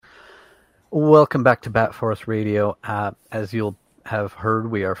Welcome back to Bat Forest Radio. As you'll have heard,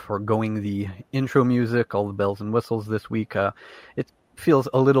 we are foregoing the intro music, all the bells and whistles this week. It feels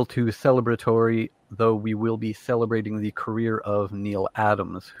a little too celebratory, though we will be celebrating the career of Neal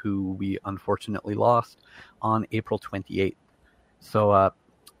Adams, who we unfortunately lost on April 28th. So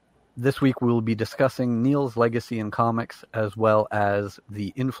this week we will be discussing Neal's legacy in comics, as well as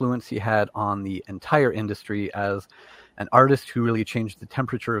the influence he had on the entire industry as an artist who really changed the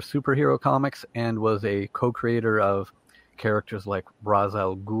temperature of superhero comics and was a co-creator of characters like Ra's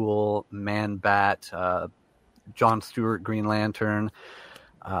al Ghul, Man-Bat, John Stewart, Green Lantern,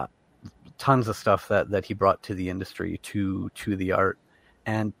 tons of stuff that he brought to the industry, to the art.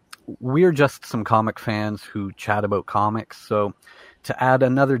 And we're just some comic fans who chat about comics, so to add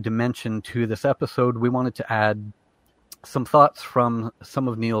another dimension to this episode, we wanted to add some thoughts from some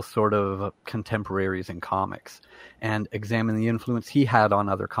of Neal's sort of contemporaries in comics and examine the influence he had on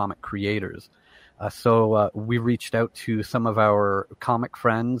other comic creators. So we reached out to some of our comic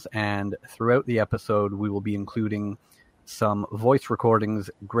friends, and throughout the episode we will be including some voice recordings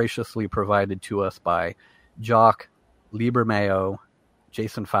graciously provided to us by Jock, Lieber Mayo,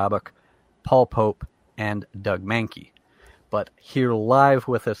 Jason Fabok, Paul Pope, and Doug Mankey. But here live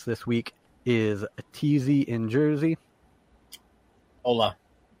with us this week is TZ in Jersey. Hola.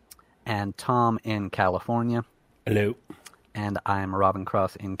 And Tom in California. Hello. And I'm Robin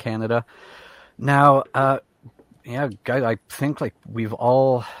Cross in Canada. Now, guys, I think we've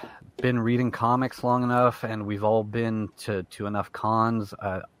all been reading comics long enough, and we've all been to enough cons.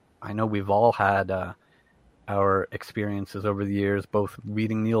 I know we've all had our experiences over the years, both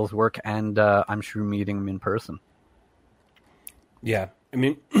reading Neal's work and I'm sure meeting him in person. Yeah. I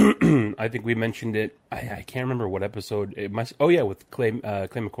mean, I think we mentioned it. I can't remember what episode it must. Oh yeah, with Clay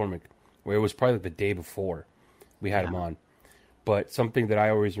McCormick, where it was probably the day before we had him on. But something that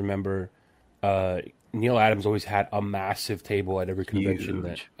I always remember, Neal Adams always had a massive table at every convention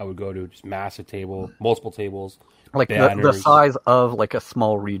that I would go to. Just massive table, multiple tables, like the size of like a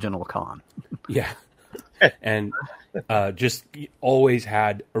small regional con. Yeah, and just always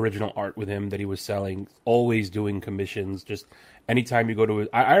had original art with him that he was selling. Always doing commissions. Just anytime you go to his,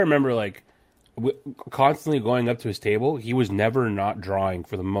 I remember constantly going up to his table. He was never not drawing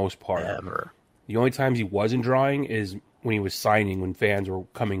for the most part. Ever. The only times he wasn't drawing is when he was signing, when fans were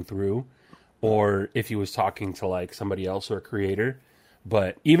coming through, or if he was talking to somebody else or a creator.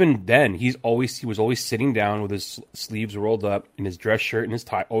 But even then, he was always sitting down with his sleeves rolled up in his dress shirt and his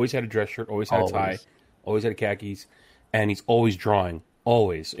tie. Always had a dress shirt, always had a tie, always had khakis, and he's always drawing,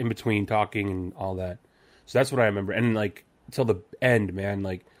 always in between talking and all that. So that's what I remember. And till the end, man,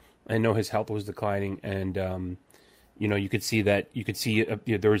 I know his health was declining, and you could see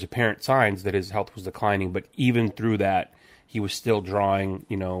there was apparent signs that his health was declining, but even through that, he was still drawing,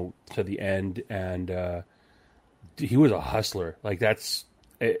 to the end, and he was a hustler. That's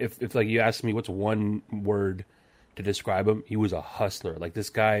if you asked me what's one word to describe him, he was a hustler. This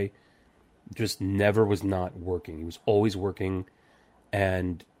guy just never was not working. He was always working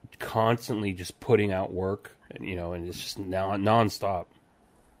and constantly just putting out work, and it's just nonstop.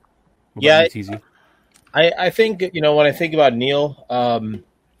 Yeah, I think when I think about Neal,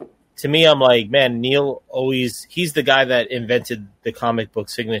 to me, I'm like, man, Neal he's the guy that invented the comic book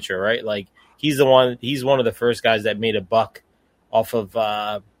signature, right? He's one of the first guys that made a buck off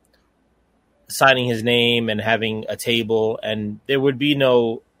of signing his name and having a table, and there would be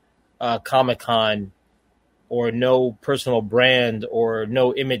no Comic-Con or no personal brand or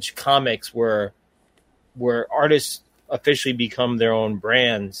no Image Comics where artists officially become their own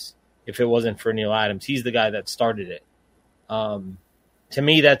brands if it wasn't for Neal Adams. He's the guy that started it. To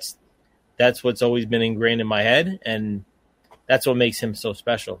me, that's what's always been ingrained in my head, and that's what makes him so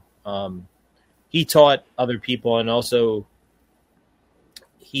special. He taught other people, and also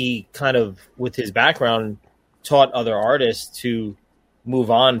he kind of, with his background, taught other artists to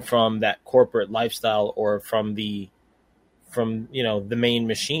move on from that corporate lifestyle or from the main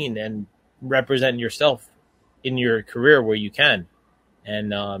machine and represent yourself in your career where you can.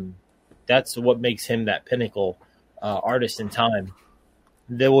 And that's what makes him that pinnacle artist in time.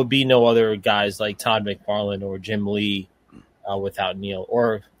 There will be no other guys like Todd McFarlane or Jim Lee without Neal,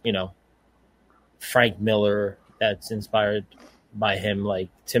 or Frank Miller that's inspired by him.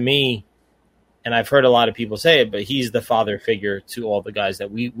 To me, and I've heard a lot of people say it, but he's the father figure to all the guys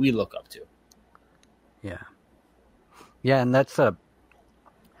that we look up to. Yeah, and that's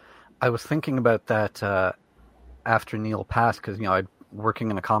I was thinking about that after Neal passed, because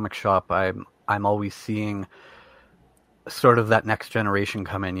working in a comic shop, I'm always seeing sort of that next generation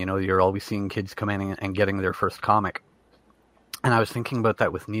come in. You're always seeing kids come in and getting their first comic. And I was thinking about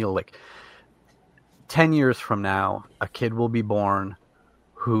that with Neal. 10 years from now, a kid will be born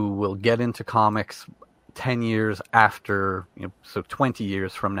who will get into comics 10 years after, so 20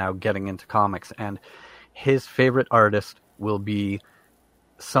 years from now, getting into comics, and his favorite artist will be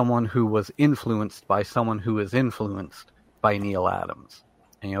someone who was influenced by someone who is influenced by Neal Adams.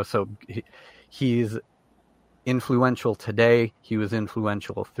 And, so he's influential today. He was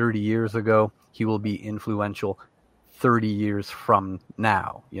influential 30 years ago. He will be influential 30 years from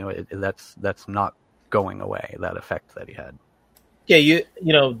now. That's not going away, that effect that he had. Yeah,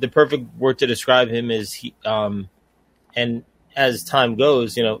 the perfect word to describe him is he. And as time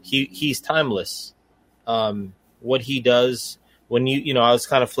goes, he's timeless. What he does when I was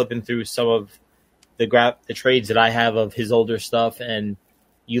kind of flipping through some of the trades that I have of his older stuff, and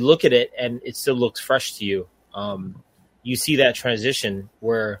you look at it and it still looks fresh to you. You see that transition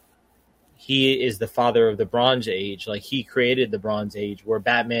where he is the father of the Bronze Age. Like, he created the Bronze Age where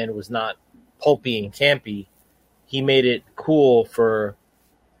Batman was not pulpy and campy. He made it cool for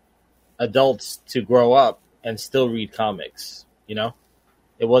adults to grow up and still read comics. It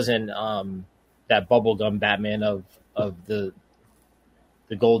wasn't that bubblegum Batman of the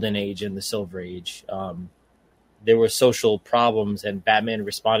Golden Age and the Silver Age. There were social problems, and Batman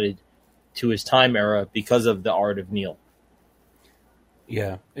responded to his time era because of the art of Neal.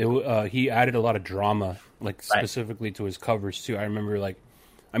 Yeah, he added a lot of drama, like specifically to his covers too. I remember,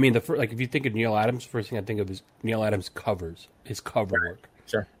 if you think of Neal Adams, first thing I think of is Neal Adams covers, his cover work.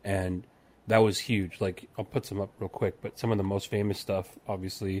 Sure. And that was huge. Like, I'll put some up real quick, but some of the most famous stuff,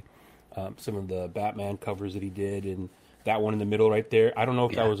 obviously, some of the Batman covers that he did, and that one in the middle right there. I don't know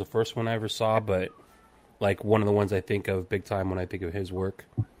if that was the first one I ever saw, but like one of the ones I think of big time when I think of his work.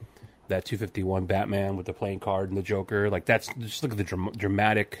 That 251 Batman with the playing card and the Joker, like, that's just look at the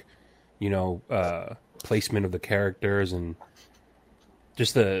dramatic, placement of the characters, and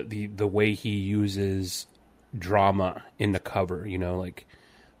just the way he uses drama in the cover. It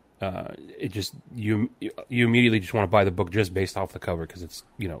just you immediately just want to buy the book just based off the cover because it's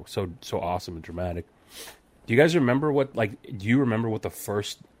so awesome and dramatic. Do you guys remember what do you remember what the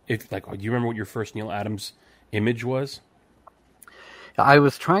first do you remember what your first Neal Adams image was? I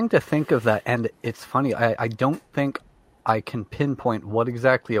was trying to think of that, and it's funny. I don't think I can pinpoint what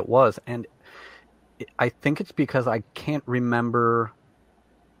exactly it was, and I think it's because I can't remember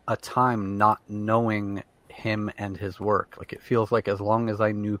a time not knowing him and his work. Like, it feels like as long as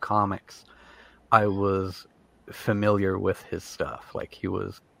I knew comics, I was familiar with his stuff. Like, he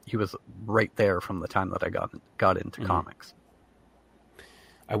was right there from the time that I got into comics.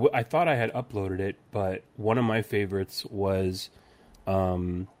 I thought I had uploaded it, but one of my favorites was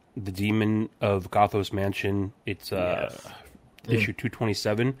The Demon of Gothos Mansion. It's issue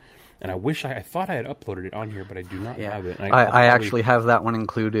 227, and I thought I had uploaded it on here, but I do not have it. I actually have that one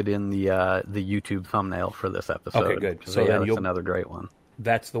included in the YouTube thumbnail for this episode. Okay, good. So that's another great one.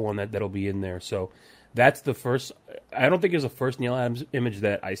 That's the one that'll be in there. So that's the first. I don't think it was the first Neal Adams image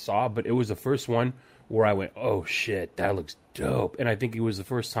that I saw, but it was the first one where I went, "Oh shit, that looks dope!" And I think it was the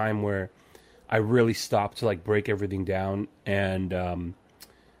first time where I really stopped to break everything down. And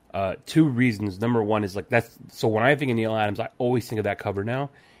two reasons. Number one is that's so when I think of Neal Adams, I always think of that cover now,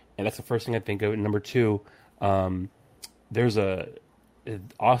 and that's the first thing I think of. And number two, there's an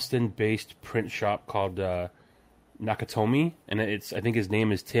Austin-based print shop called Nakatomi, and I think his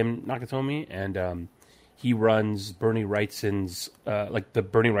name is Tim Nakatomi, and he runs Bernie Wrightson's the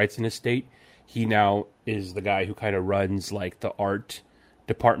Bernie Wrightson estate. He now is the guy who kind of runs the art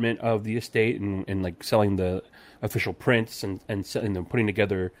department of the estate and selling the official prints and putting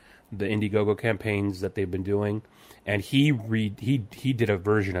together the Indiegogo campaigns that they've been doing. And he did a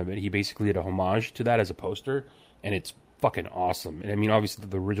version of it. He basically did a homage to that as a poster, and it's fucking awesome. And I mean, obviously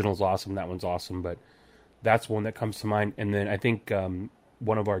the original's awesome, that one's awesome, but that's one that comes to mind. And then I think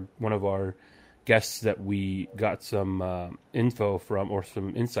one of our guests that we got some info from or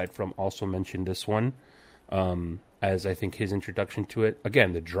some insight from also mentioned this one as I think his introduction to it.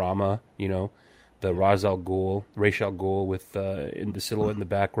 Again, the drama, the Ra's al Ghul with in the silhouette in the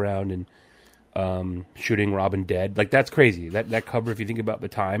background and shooting Robin dead. That's crazy. That cover, if you think about the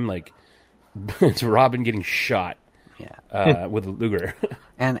time, it's Robin getting shot. Yeah. With a Luger.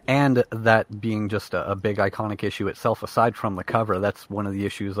 and that being just a big iconic issue itself, aside from the cover, that's one of the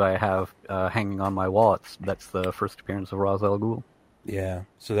issues I have hanging on my wall. That's the first appearance of Ra's al Ghul. Yeah,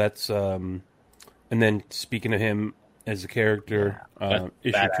 so that's and then speaking of him as a character,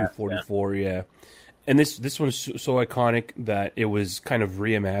 issue 244, yeah. And this one's so iconic that it was kind of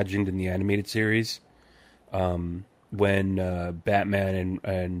reimagined in the animated series when Batman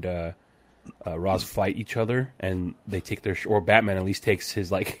and Ra's fight each other, and they take their or Batman at least takes his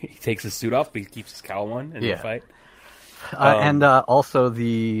he takes his suit off, but he keeps his cowl on in the fight. And also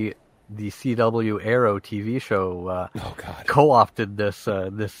the CW Arrow TV show co-opted this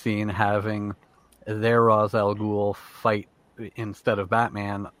scene, having their Ra's al Ghul fight instead of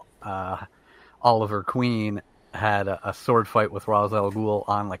Batman. Oliver Queen had a sword fight with Ra's al Ghul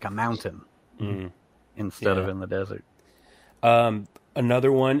on like a mountain instead of in the desert.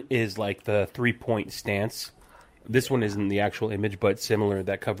 Another one is like the 3-point stance. This one isn't the actual image, but similar,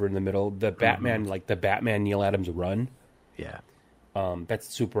 that cover in the middle. The Batman, like the Batman Neil Adams run. Yeah. That's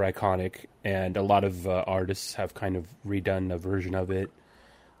super iconic, and a lot of artists have kind of redone a version of it.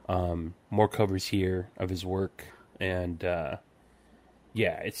 More covers here of his work, and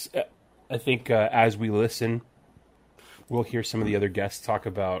it's. I think as we listen, we'll hear some of the other guests talk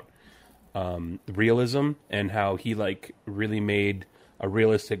about realism and how he really made a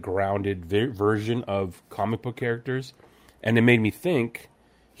realistic, grounded version of comic book characters, and it made me think.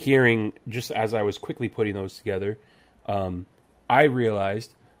 Hearing just as I was quickly putting those together. I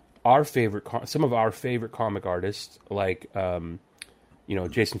realized some of our favorite comic artists, like Jason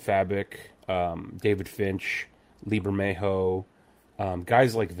Fabok, David Finch, Lee Bermejo,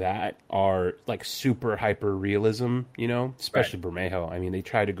 guys like that are like super hyper realism. Especially Bermejo. I mean, they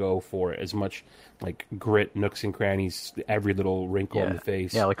try to go for as much like grit, nooks and crannies, every little wrinkle in the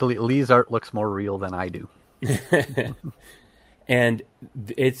face. Yeah, like Lee's art looks more real than I do. And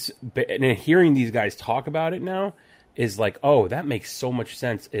hearing these guys talk about it now is like, oh, that makes so much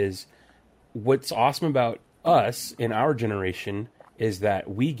sense. Is what's awesome about us in our generation is that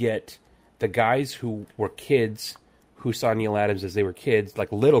we get the guys who were kids who saw Neil Adams as they were kids,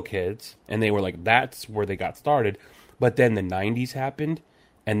 like little kids, and they were like, that's where they got started. But then the 90s happened,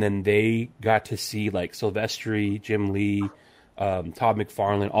 and then they got to see like Silvestri, Jim Lee, Todd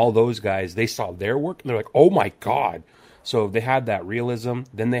McFarlane, all those guys. They saw their work, and they're like, oh my God. So they had that realism.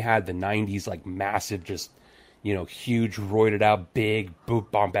 Then they had the 90s, like massive, just, huge, roided out, big,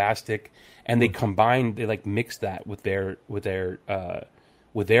 bombastic. And they combined, they like mixed that with their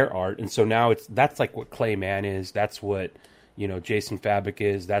art. And so now that's like what Clay Mann is. That's what, Jason Fabok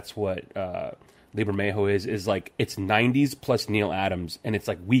is. That's what Lee Bermejo is like, it's 90s plus Neil Adams. And it's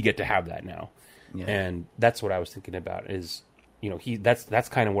like, we get to have that now. Yeah. And that's what I was thinking about is, that's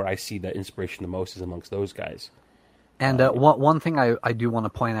kind of where I see that inspiration the most is amongst those guys. And one thing I do want to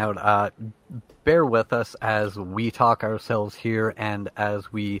point out, bear with us as we talk ourselves here and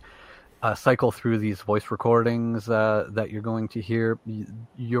as we cycle through these voice recordings that you're going to hear.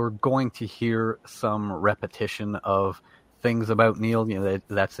 You're going to hear some repetition of things about Neil.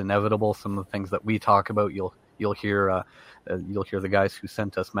 That's inevitable. Some of the things that we talk about, you'll hear the guys who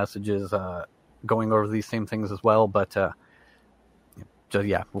sent us messages going over these same things as well. But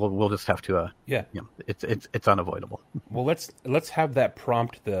we'll just have to. It's unavoidable. Well, let's have that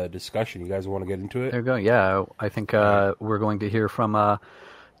prompt the discussion. You guys want to get into it? There you go. Yeah, I think we're going to hear from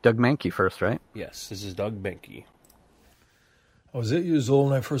Doug Mahnke first, right? Yes, this is Doug Mahnke. I was 8 years old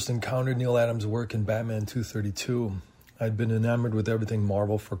when I first encountered Neil Adams' work in Batman 232. I'd been enamored with everything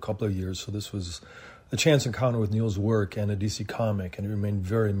Marvel for a couple of years, so this was a chance encounter with Neil's work and a DC comic, and it remained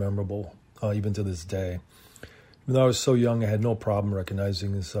very memorable, even to this day. Even though I was so young, I had no problem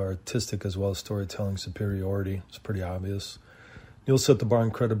recognizing his artistic as well as storytelling superiority. It's pretty obvious. Neil set the bar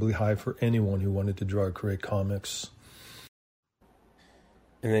incredibly high for anyone who wanted to draw or create comics.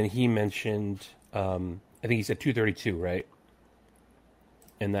 And then he mentioned, I think he said 232, right?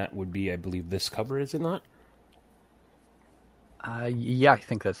 And that would be, I believe, this cover, is it not? Yeah, I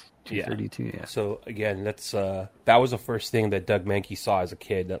think that's 232. Yeah. So again, that's that was the first thing that Doug Mahnke saw as a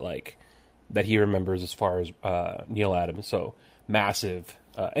kid that he remembers as far as Neil Adams. So massive.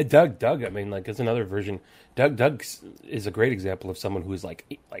 And Doug. I mean, like, it's another version. Doug is a great example of someone who is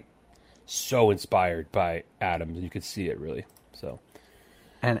like so inspired by Adams. You could see it really. So.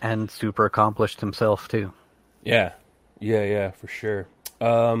 And super accomplished himself too. Yeah, for sure.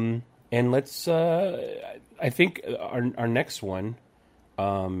 And let's. I think our next one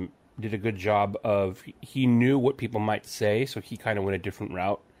did a good job of. He knew what people might say, so he kind of went a different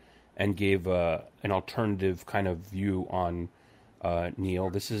route and gave an alternative kind of view on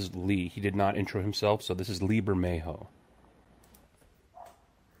Neil. This is Lee. He did not intro himself, so this is Lee Bermejo.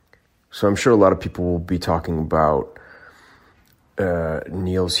 So I'm sure a lot of people will be talking about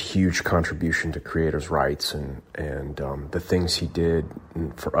Neil's huge contribution to creators' rights and the things he did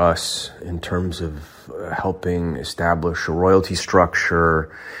for us in terms of helping establish a royalty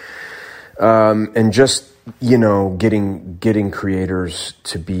structure and just getting creators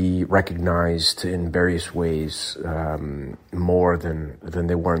to be recognized in various ways more than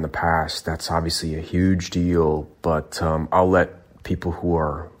they were in the past. That's obviously a huge deal, but I'll let people who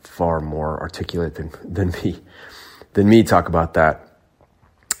are far more articulate than me talk about that.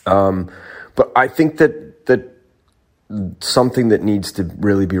 But I think that something that needs to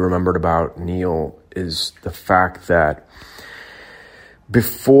really be remembered about Neil is the fact that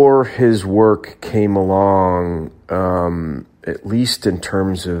before his work came along, at least in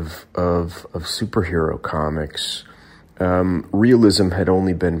terms of superhero comics, realism had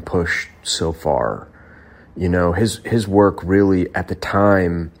only been pushed so far. His work really at the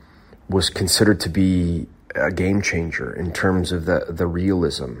time was considered to be a game changer in terms of the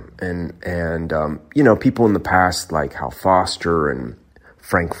realism, and people in the past like Hal Foster and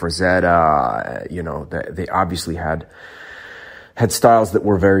Frank Frazetta, they obviously had styles that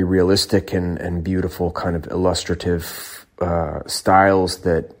were very realistic and beautiful, kind of illustrative styles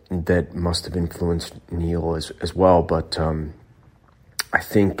that must have influenced Neil as well. But I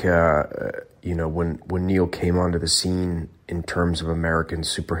think when Neil came onto the scene in terms of American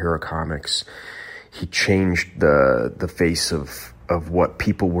superhero comics, he changed the face of what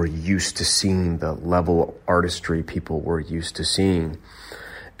people were used to seeing, the level of artistry people were used to seeing.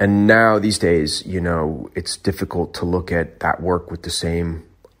 And now these days, it's difficult to look at that work with the same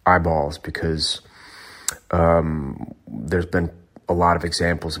eyeballs because there's been a lot of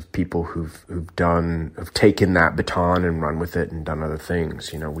examples of people who've taken that baton and run with it and done other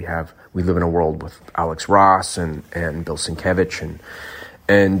things. We live in a world with Alex Ross and Bill Sienkiewicz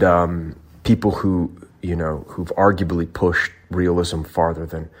and people who've arguably pushed realism farther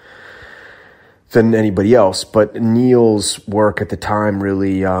than anybody else. But Neil's work at the time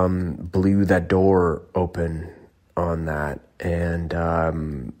really blew that door open on that. And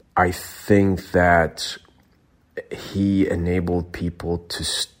I think that he enabled people to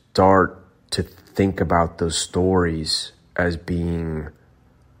start to think about those stories as being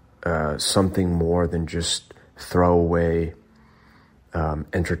something more than just throwaway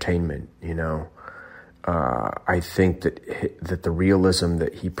entertainment. I think that the realism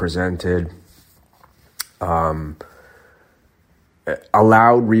that he presented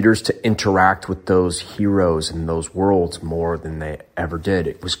allowed readers to interact with those heroes and those worlds more than they ever did.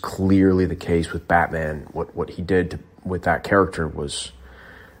 It was clearly the case with Batman. What he did with that character was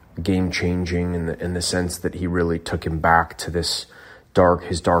game changing in the sense that he really took him back to his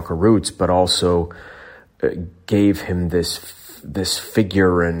darker roots, but also gave him this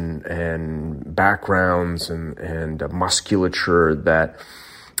figure and backgrounds and musculature that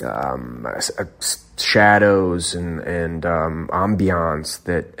shadows and ambiance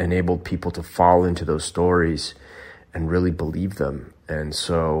that enabled people to fall into those stories and really believe them. And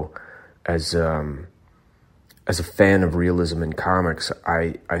so as a fan of realism in comics,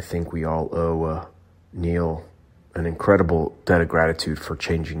 I think we all owe Neil an incredible debt of gratitude for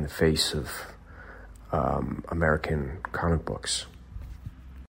changing the face of American comic books.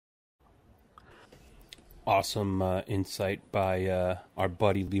 Awesome insight by our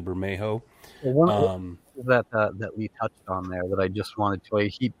buddy Lee Bermejo. One that we touched on there that I just wanted to,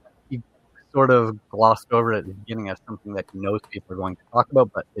 he sort of glossed over it at the beginning as something that he knows people are going to talk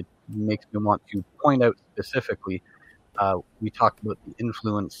about, but it makes me want to point out specifically. We talked about the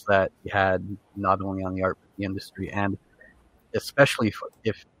influence that he had not only on the art but the industry, and especially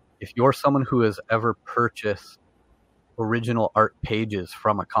if you're someone who has ever purchased original art pages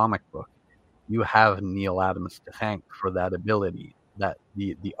from a comic book, you have Neil Adams to thank for that ability, that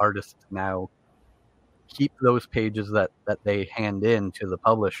the artists now keep those pages that they hand in to the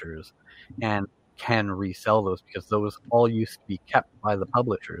publishers and can resell those, because those all used to be kept by the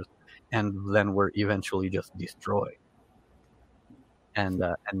publishers and then were eventually just destroyed. And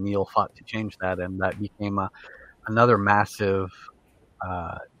Neil fought to change that, and that became another massive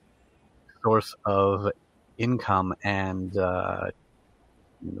source of income and a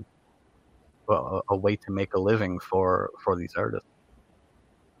way to make a living for these artists.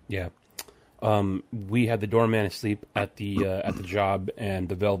 Yeah. We had the doorman asleep at the job, and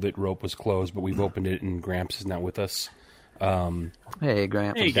the velvet rope was closed, but we've opened it, and Gramps is not with us. Hey,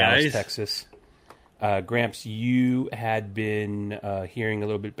 Gramps. From Dallas, Texas. Gramps, you had been hearing a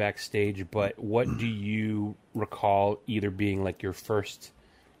little bit backstage, but what do you recall either being like your first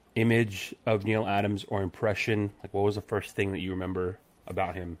image of Neil Adams or impression? Like, what was the first thing that you remember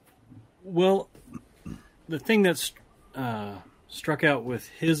about him? Well, the thing that's struck out with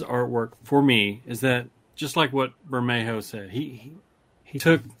his artwork for me is that, just like what Bermejo said, he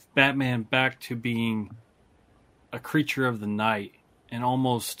took Batman back to being a creature of the night and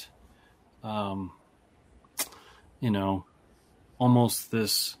almost almost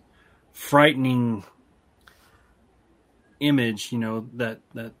this frightening image,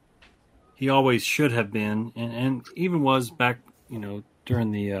 that he always should have been, and even was back,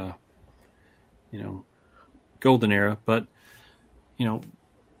 during the, golden era. But,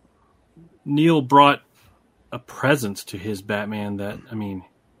 Neil brought a presence to his Batman that,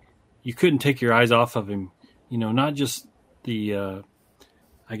 you couldn't take your eyes off of him. Not just the,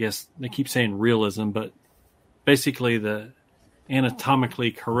 I guess they keep saying realism, but basically the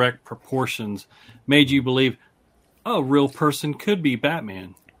anatomically correct proportions made you believe, oh, a real person could be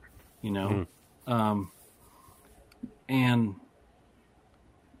Batman, and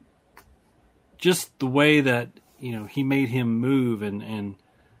just the way that, he made him move and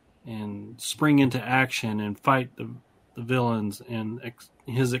spring into action and fight the villains, and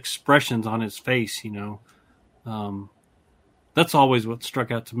his expressions on his face, that's always what struck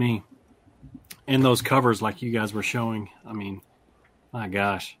out to me. And those covers, like you guys were showing, my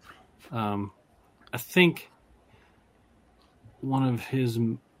gosh. I think one of his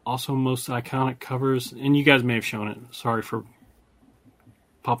also most iconic covers, and you guys may have shown it, sorry for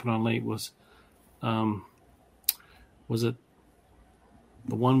popping on late, was it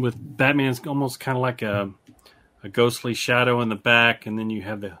the one with Batman's almost kind of like a ghostly shadow in the back, and then you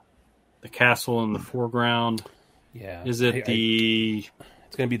have the castle in the foreground? Yeah. Is it it's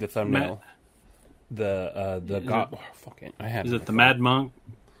going to be the thumbnail. Is it the Mad Monk?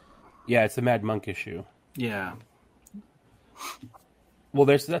 Yeah, it's the Mad Monk issue. Yeah. Well,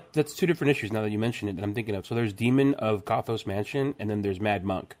 that's two different issues now that you mention it that I'm thinking of. So there's Demon of Gothos Mansion, and then there's Mad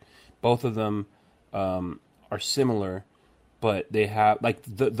Monk. Both of them are similar, but they have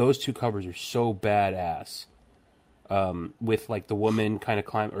those two covers are so badass. With the woman kind of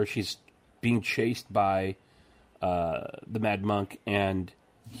or she's being chased by the Mad Monk, and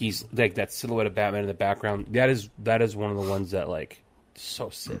he's like that silhouette of Batman in the background. That is one of the ones that so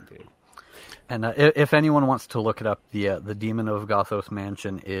sick, dude. And if anyone wants to look it up, the Demon of Gothos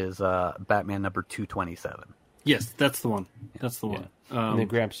Mansion is Batman number 227. Yes, that's the one. That's the one. And then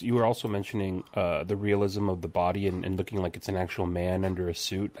Gramps, you were also mentioning the realism of the body and looking like it's an actual man under a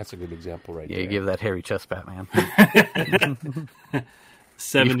suit. That's a good example, right? Yeah, there. you give that hairy chest Batman.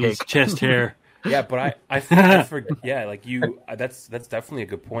 70s chest hair. Yeah, but I forget. Yeah, that's definitely a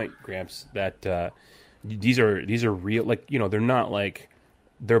good point, Gramps. That these are real. They're not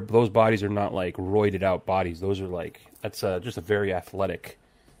those bodies are not roided out bodies. Those are that's just a very athletic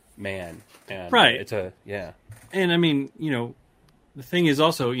man. And right. It's a And the thing is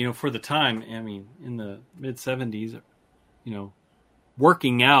also, for the time, in the mid 70s,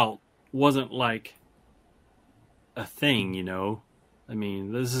 working out wasn't like a thing.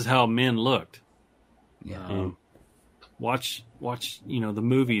 This is how men looked. Yeah. Watch, the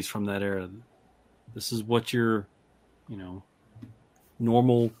movies from that era. This is what your,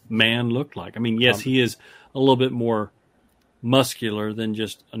 normal man looked like. Yes, he is a little bit more muscular than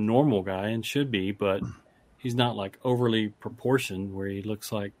just a normal guy and should be, but he's not overly proportioned where he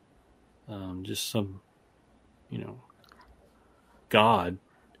looks like just some, god.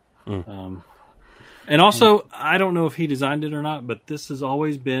 And also, I don't know if he designed it or not, but this has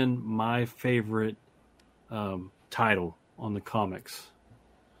always been my favorite title on the comics.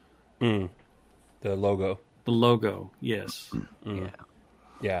 The logo. The logo, yes.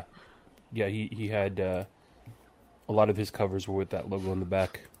 Yeah. He had a lot of his covers were with that logo on the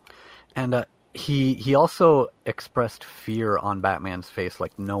back. And he also expressed fear on Batman's face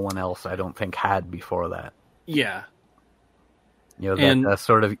like no one else, I don't think, had before that. Yeah. That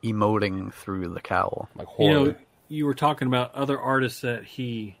sort of emoting through the cowl. Like horror. You were talking about other artists that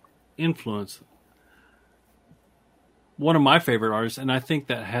he influenced. One of my favorite artists, and I think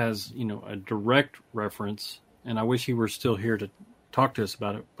that has, a direct reference, and I wish he were still here to talk to us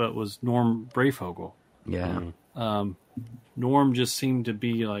about it, but was Norm Breyfogle. Yeah. Norm just seemed to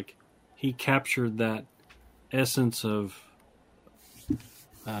be he captured that essence of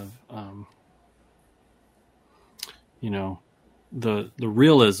the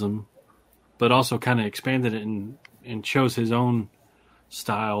realism, but also kind of expanded it and chose his own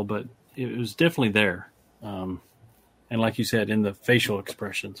style, but it was definitely there. And like you said, in the facial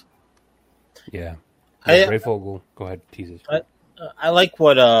expressions. Yeah. Breyfogle, go ahead, tease us. I like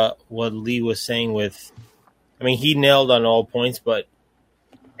what Lee was saying with, he nailed on all points, but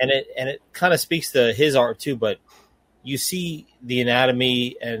and it kind of speaks to his art too. But you see the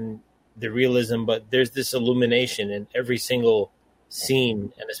anatomy and the realism, but there's this illumination in every single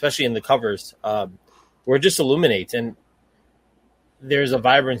scene, and especially in the covers, where it just illuminates, and there's a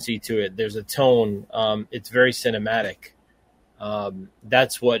vibrancy to it. There's a tone. It's very cinematic.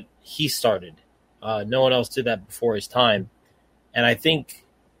 That's what he started. No one else did that before his time. And I think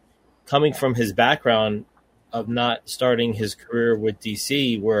coming from his background of not starting his career with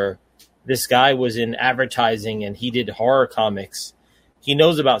DC, where this guy was in advertising and he did horror comics, he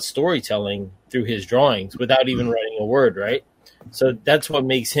knows about storytelling through his drawings without even writing a word, right? So that's what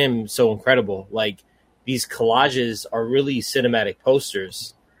makes him so incredible. Like, these collages are really cinematic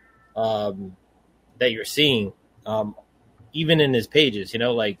posters that you're seeing, even in his pages,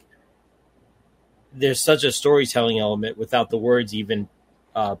 like there's such a storytelling element without the words even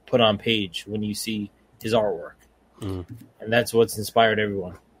put on page when you see his artwork. And that's what's inspired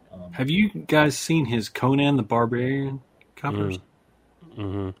everyone. Have you guys seen his Conan the Barbarian covers?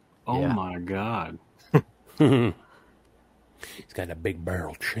 Oh my God. He's got a big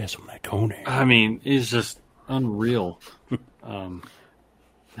barrel chest on that Conan. I mean, it's just unreal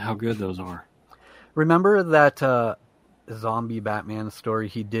how good those are. Remember that zombie Batman story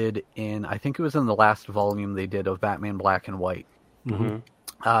he did in, I think it was in the last volume they did of Batman Black and White.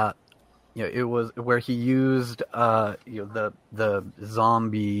 It was where he used the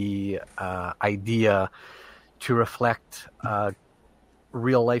zombie idea to reflect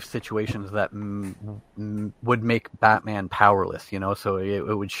real life situations that would make Batman powerless. So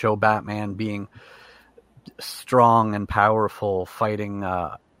it would show Batman being strong and powerful, fighting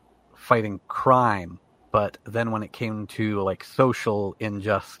crime. But then when it came to like social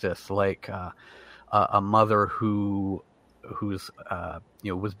injustice, like a mother who's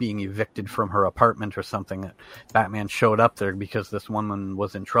was being evicted from her apartment or something, that Batman showed up there because this woman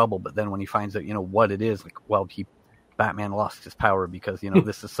was in trouble. But then when he finds out, what it is, like, well, Batman lost his power because,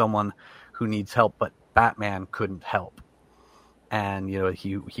 this is someone who needs help, but Batman couldn't help. And,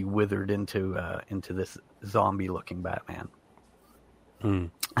 he withered into this zombie looking Batman. And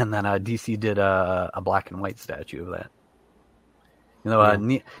then DC did a black and white statue of that.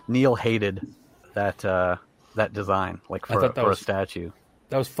 Neil hated that design, like for a statue.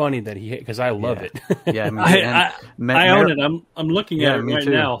 That was funny that he, because I love it. Yeah, I own it. I'm looking at it right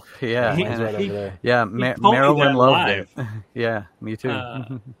too. Now. Yeah, right over there. Yeah, Marilyn loved it. Yeah, me too.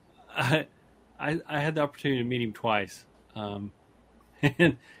 I had the opportunity to meet him twice, and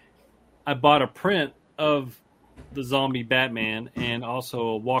I bought a print of the zombie Batman and also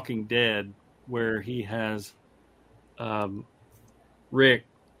a Walking Dead where he has Rick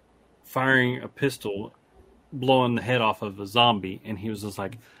firing a pistol, blowing the head off of a zombie, and he was just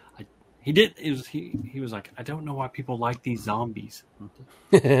like, he was like, I don't know why people like these zombies,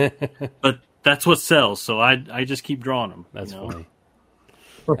 but that's what sells. So I just keep drawing them. That's funny.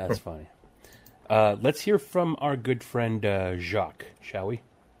 That's funny. Let's hear from our good friend Jacques, shall we?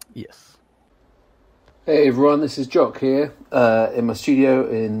 Yes. Hey everyone, this is Jock here in my studio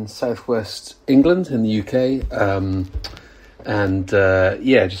in southwest England in the UK.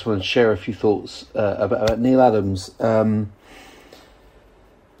 Just want to share a few thoughts about Neil Adams. Growing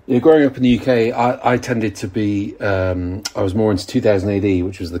up in the UK, I tended to be, I was more into 2000 AD,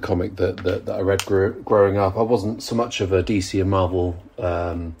 which was the comic that I read growing up. I wasn't so much of a DC and Marvel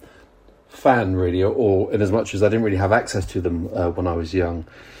fan, really, or in as much as I didn't really have access to them when I was young.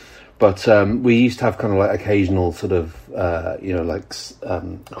 But we used to have kind of like occasional sort of,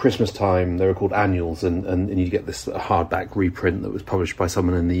 Christmas time, they were called annuals, and you get this hardback reprint that was published by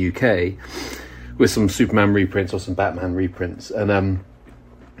someone in the UK with some Superman reprints or some Batman reprints. And,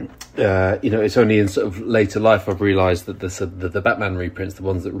 it's only in sort of later life I've realised that the Batman reprints, the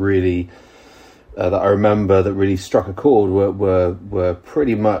ones that really, that I remember that really struck a chord were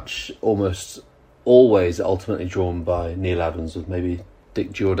pretty much almost always ultimately drawn by Neil Adams, with maybe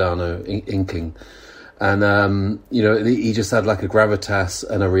Dick Giordano inking, and he just had like a gravitas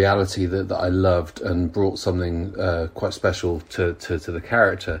and a reality that I loved, and brought something quite special to the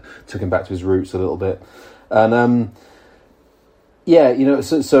character, took him back to his roots a little bit, and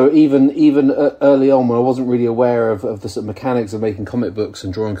so even early on, when I wasn't really aware of the sort of mechanics of making comic books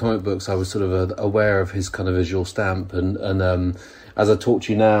and drawing comic books, I was sort of aware of his kind of visual stamp, and as I talk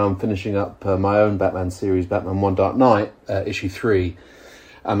to you now, I'm finishing up my own Batman series, Batman One Dark Knight, issue 3.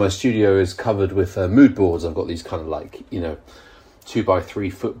 And my studio is covered with mood boards. I've got these kind of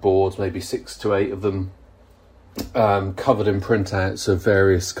 2x3 foot boards, maybe 6 to 8 of them, covered in printouts of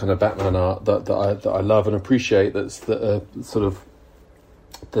various kind of Batman art that I love and appreciate. That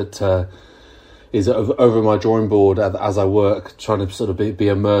is over my drawing board as I work, trying to sort of be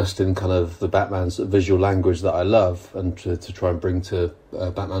immersed in kind of the Batman sort of visual language that I love, and to try and bring to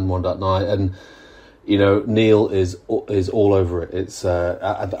Batman One Dark Knight. And Neil is all over it. It's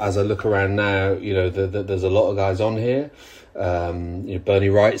as I look around now, there's a lot of guys on here. Bernie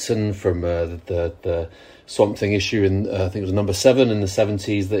Wrightson from the Swamp Thing issue in I think it was number 7 in the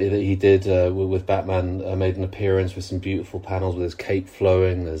 70s that he did with Batman, made an appearance with some beautiful panels with his cape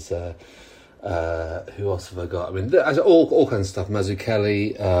flowing. There's who else have I got? I mean, there's all kinds of stuff.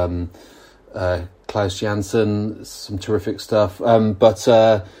 Mazzucchelli, Klaus Janson, some terrific stuff. But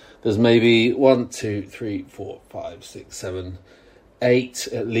there's maybe 1, 2, 3, 4, 5, 6, 7, 8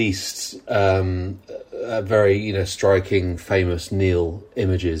 at least very striking, famous Neil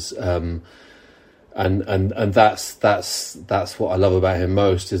images. And that's what I love about him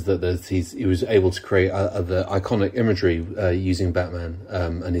most, is that he was able to create the iconic imagery using Batman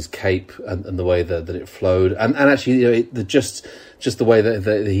and his cape and the way that it flowed, and actually just the way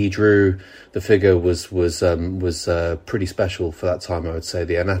that he drew the figure was pretty special for that time. I would say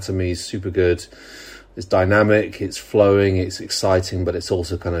the anatomy is super good. It's dynamic, it's flowing, it's exciting, but it's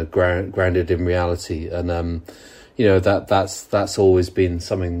also kind of grounded in reality. And that's always been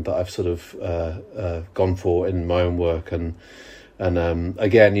something that I've sort of gone for in my own work. And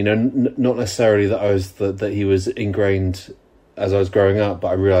again, not necessarily that he was ingrained as I was growing up, but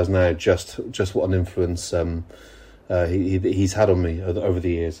I realise now just what an influence he's had on me over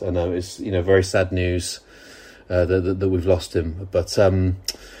the years. I know it's very sad news that we've lost him, but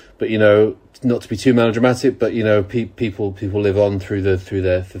not to be too melodramatic, but people live on through the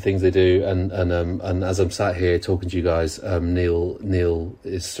things they do, and as I'm sat here talking to you guys, Neil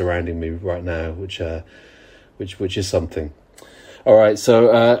is surrounding me right now, which is something. All right, so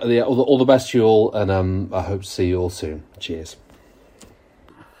all the best to you all, and I hope to see you all soon. Cheers.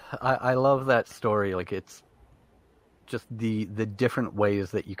 I love that story. Like, it's just the different ways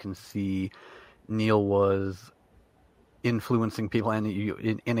that you can see Neil was influencing people, and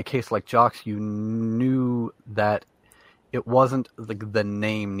in a case like Jocks, you knew that it wasn't like the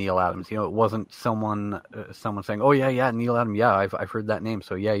name Neil Adams. It wasn't someone saying, "Oh yeah, Neil Adams. Yeah, I've heard that name.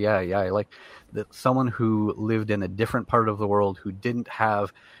 So yeah. I like that." Someone who lived in a different part of the world, who didn't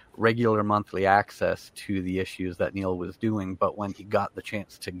have regular monthly access to the issues that Neil was doing, but when he got the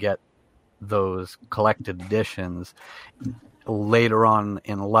chance to get those collected editions later on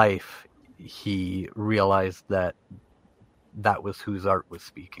in life, he realized that was whose art was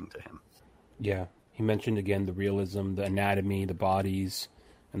speaking to him. Yeah, he mentioned again the realism, the anatomy, the bodies,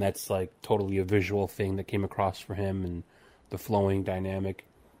 and that's like totally a visual thing that came across for him, and the flowing dynamic.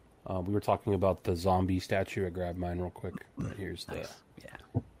 We were talking about the zombie statue. I grabbed mine real quick. Here's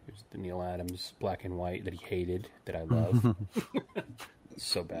the Neil Adams black and white that he hated, that I love.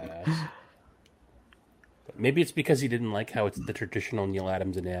 So badass. But maybe it's because he didn't like how it's the traditional Neil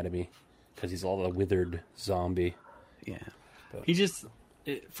Adams anatomy, because he's all a withered zombie. Yeah. He just,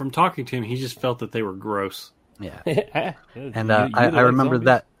 from talking to him, he just felt that they were gross. Yeah. And I remember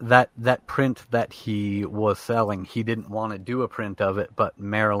that print that he was selling, he didn't want to do a print of it, but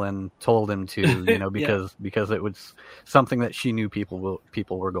Marilyn told him to, because it was something that she knew people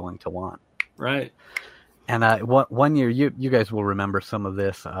were going to want. Right. And one year, you guys will remember some of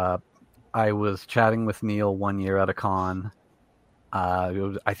this. I was chatting with Neil one year at a con.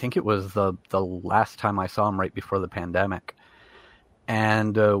 I think it was the last time I saw him right before the pandemic.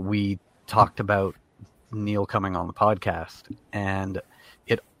 And we talked about Neil coming on the podcast. And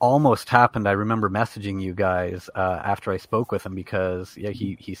it almost happened. I remember messaging you guys after I spoke with him, because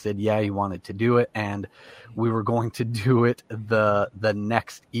he said, he wanted to do it. And we were going to do it the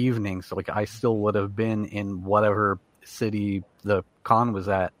next evening. So I still would have been in whatever city the con was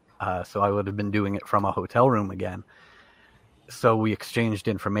at. So I would have been doing it from a hotel room again. So we exchanged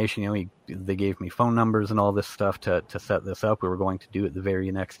information. They gave me phone numbers and all this stuff to set this up. We were going to do it the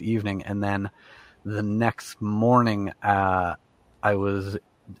very next evening. And then the next morning, I was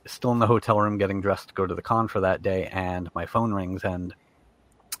still in the hotel room getting dressed to go to the con for that day, and my phone rings, and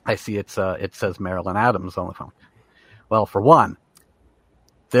I see it says Marilyn Adams on the phone. Well, for one,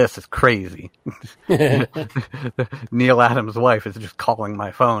 this is crazy. Neil Adams' wife is just calling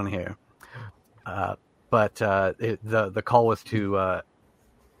my phone here. But the call was to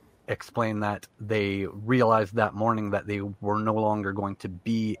explain that they realized that morning that they were no longer going to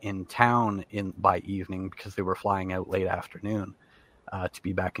be in town by evening, because they were flying out late afternoon to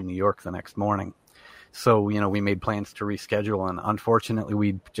be back in New York the next morning. So, we made plans to reschedule, and unfortunately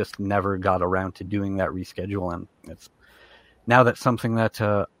we just never got around to doing that reschedule, and that's something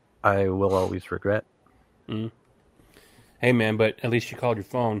that I will always regret. Mm. Hey man, but at least you called your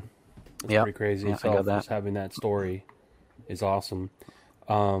phone. That's pretty crazy. Yeah, I got that. Just having that story is awesome.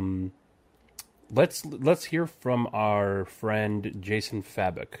 Let's hear from our friend Jason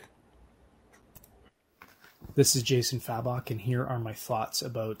Fabek. This is Jason Fabok, and here are my thoughts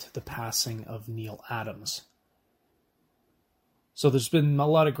about the passing of Neal Adams. So there's been a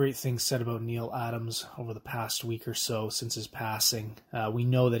lot of great things said about Neal Adams over the past week or so since his passing. We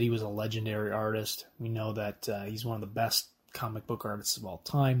know that he was a legendary artist. We know that he's one of the best comic book artists of all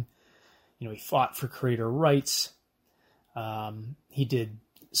time. You know, he fought for creator rights. He did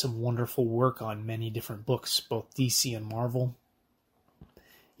some wonderful work on many different books, both DC and Marvel.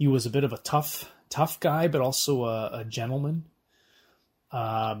 He was a bit of a tough guy, but also a gentleman.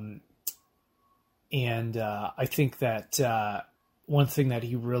 And I think that one thing that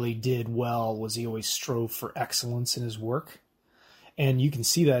he really did well was he always strove for excellence in his work. And you can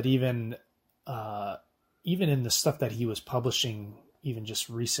see that even in the stuff that he was publishing, even just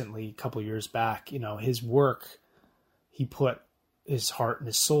recently, a couple of years back, you know, his work, he put his heart and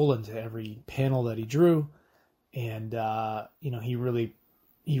his soul into every panel that he drew. And, you know, he really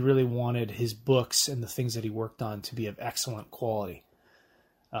wanted his books and the things that he worked on to be of excellent quality.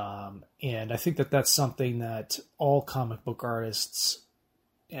 And I think that that's something that all comic book artists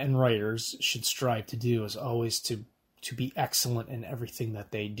and writers should strive to do, is always to be excellent in everything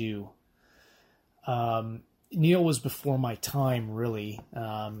that they do. Neal was before my time, really.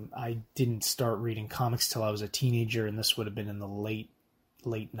 I didn't start reading comics till I was a teenager, and this would have been in the late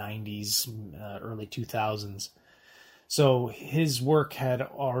 90s, early 2000s. So his work had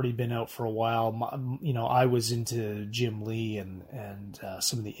already been out for a while. You know, I was into Jim Lee and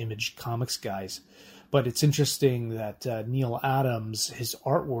some of the Image Comics guys. But it's interesting that Neal Adams, his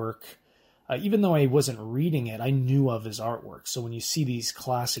artwork, even though I wasn't reading it, I knew of his artwork. So when you see these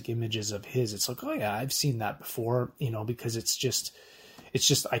classic images of his, it's like, oh yeah, I've seen that before, you know, because it's just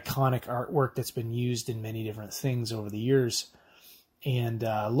iconic artwork that's been used in many different things over the years. And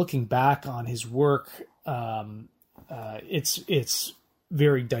looking back on his work, it's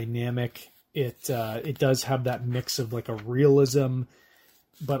very dynamic. It does have that mix of like a realism,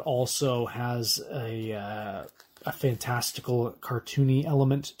 but also has a fantastical cartoony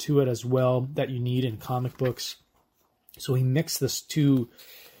element to it as well that you need in comic books. So he mixed these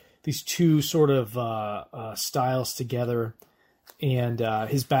two sort of styles together. And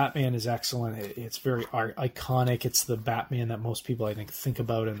his Batman is excellent. It's very iconic. It's the Batman that most people, I think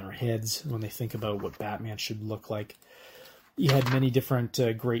about in their heads when they think about what Batman should look like. He had many different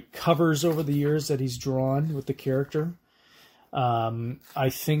great covers over the years that he's drawn with the character. I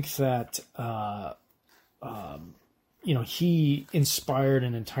think that you know, he inspired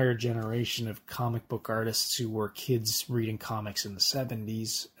an entire generation of comic book artists who were kids reading comics in the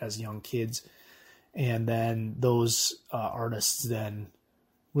 70s as young kids. And then those artists then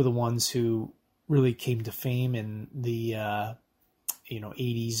were the ones who really came to fame in the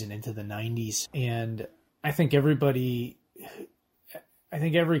 80s and into the 90s. And I think every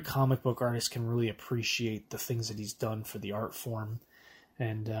comic book artist can really appreciate the things that he's done for the art form,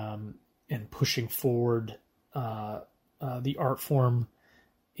 and pushing forward the art form.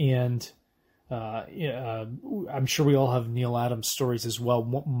 And I'm sure we all have Neal Adams stories as well.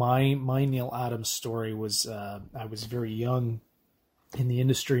 My Neal Adams story was I was very young in the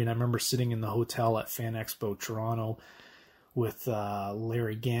industry, and I remember sitting in the hotel at Fan Expo Toronto with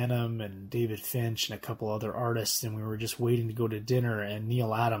Larry Gannam and David Finch and a couple other artists, and we were just waiting to go to dinner, and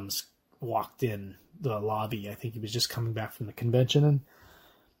Neal Adams walked in the lobby. I think he was just coming back from the convention, and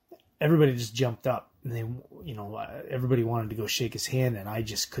everybody just jumped up, and they, you know, everybody wanted to go shake his hand, and I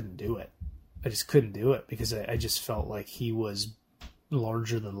just couldn't do it. I just couldn't do it because I just felt like he was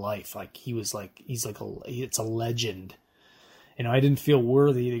larger than life. Like it's a legend. You know, I didn't feel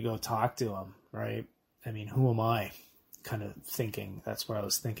worthy to go talk to him, right? I mean, who am I? Kind of thinking. That's what I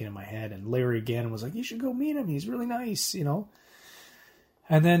was thinking in my head. And Larry Gannon was like, you should go meet him. He's really nice, you know?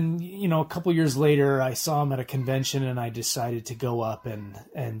 And then, you know, a couple years later, I saw him at a convention, and I decided to go up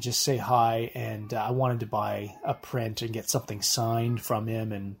and just say hi. And I wanted to buy a print and get something signed from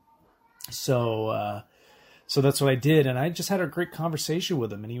him. And so that's what I did. And I just had a great conversation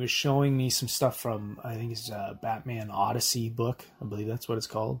with him. And he was showing me some stuff from, I think his Batman Odyssey book. I believe that's what it's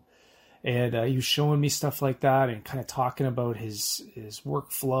called. And he was showing me stuff like that and kind of talking about his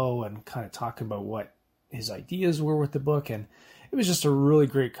workflow and kind of talking about what his ideas were with the book. And it was just a really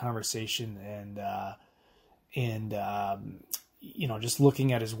great conversation. And you know, just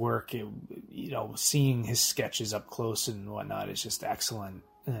looking at his work, you know, seeing his sketches up close and whatnot is just excellent.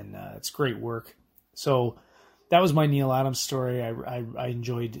 And it's great work. So that was my Neal Adams story. I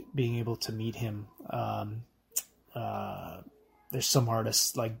enjoyed being able to meet him. There's some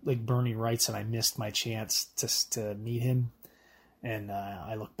artists like Bernie Wrightson, I missed my chance to meet him. And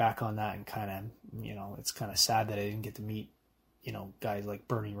I look back on that and kind of, you know, it's kind of sad that I didn't get to meet guys like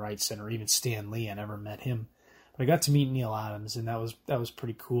Bernie Wrightson or even Stan Lee. I never met him, but I got to meet Neal Adams, and that was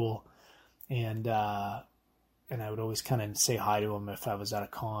pretty cool. And I would always kind of say hi to him if I was at a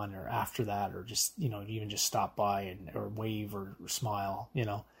con or after that, or just, even just stop by or wave or smile,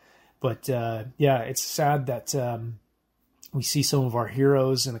 But it's sad that we see some of our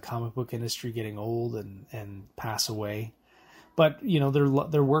heroes in the comic book industry getting old and pass away. But,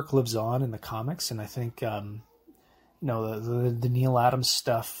 their work lives on in the comics, and I think, the Neal Adams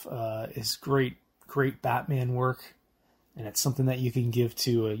stuff is great Batman work, and it's something that you can give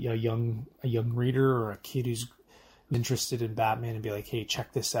to a young reader or a kid who's interested in Batman and be like, hey,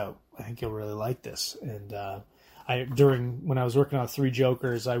 check this out. I think you'll really like this. And when I was working on Three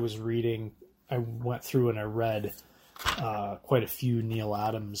Jokers, I went through and I read quite a few Neal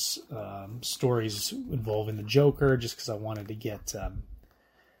Adams stories involving the Joker, just because I wanted to get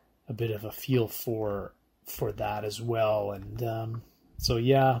a bit of a feel for that as well. And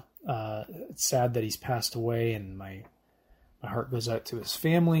it's sad that he's passed away, and my heart goes out to his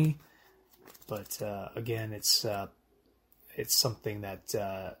family. But again, it's something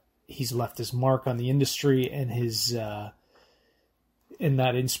that he's left his mark on the industry, and his and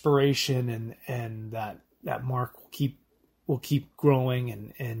that inspiration and that mark will keep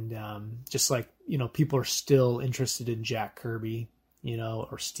growing, and just like people are still interested in Jack Kirby,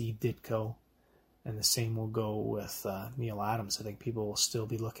 or Steve Ditko, and the same will go with Neal Adams. I think people will still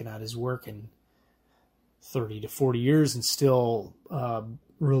be looking at his work in 30 to 40 years and still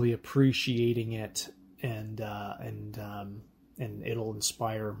really appreciating it, and it'll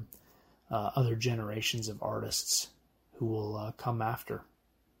inspire other generations of artists who will come after.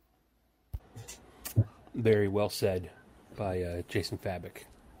 Very well said by Jason Fabik.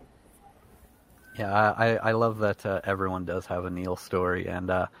 Yeah, I love that everyone does have a Neal story,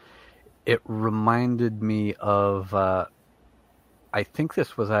 and it reminded me of, I think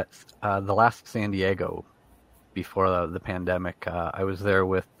this was at the last San Diego before the pandemic. I was there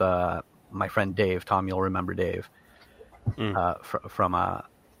with my friend Dave. Tom, you'll remember Dave from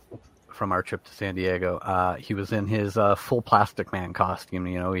our trip to San Diego. He was in his full Plastic Man costume.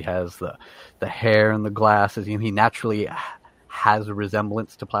 He has the hair and the glasses. He naturally has a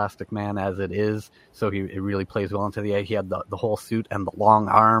resemblance to Plastic Man as it is, so it really plays well into the. He had the whole suit and the long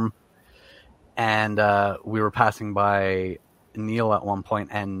arm, and we were passing by Neal at one point,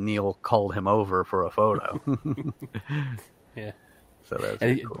 and Neal called him over for a photo. Yeah. So that's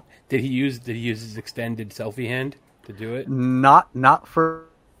really cool. Did he use his extended selfie hand to do it? Not for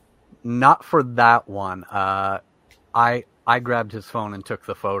that one. I grabbed his phone and took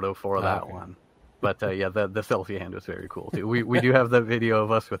the photo for that one. But the selfie hand was very cool too. We do have the video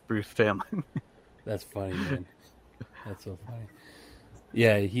of us with Bruce Timm. That's funny, man. That's so funny.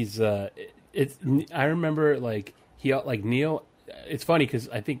 Yeah, he's I remember Neal. It's funny because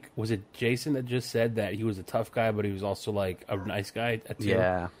I think, was it Jason that just said that he was a tough guy, but he was also like a nice guy at the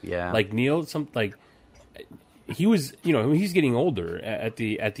end? Yeah. Like Neal, he was, he's getting older at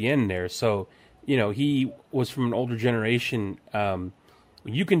the end there. So, he was from an older generation.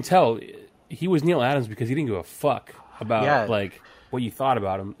 You can tell he was Neal Adams because he didn't give a fuck about what you thought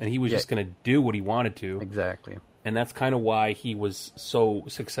about him, and he was just going to do what he wanted to. Exactly. And that's kind of why he was so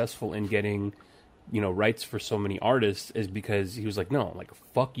successful in getting, rights for so many artists, is because he was like, no,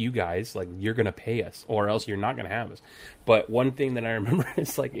 fuck you guys, you're going to pay us or else you're not going to have us. But one thing that I remember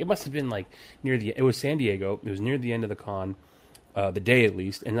is it must have been it was San Diego. It was near the end of the con, the day at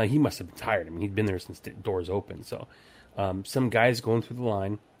least. And he must have been tired. I mean, he'd been there since the doors open. So some guys going through the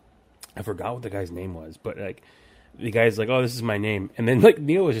line, I forgot what the guy's name was, but the guy's like, oh, this is my name. And then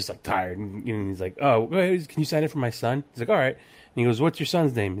Neal was just tired. And he's like, oh, can you sign it for my son? He's like, all right. And he goes, what's your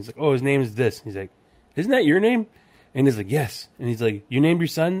son's name? He's like, oh, his name is this. He's like, isn't that your name? And he's like, yes. And he's like, you named your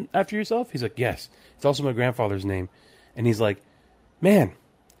son after yourself? He's like, yes. It's also my grandfather's name. And he's like, man,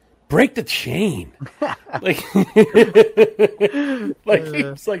 break the chain.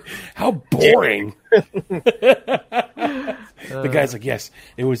 It's like, how boring. The guy's like, yes,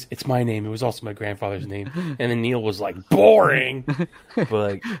 it's my name. It was also my grandfather's name. And then Neal was like, boring.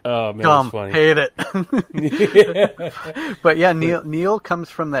 But oh man, Tom, it's funny. Hate it. But yeah, Neal comes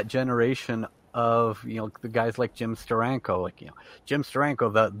from that generation of the guys like Jim Steranko, Jim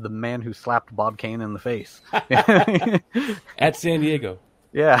Steranko, the man who slapped Bob Kane in the face at San Diego.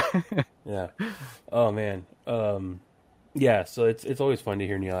 Yeah. Oh man. Yeah. So it's always fun to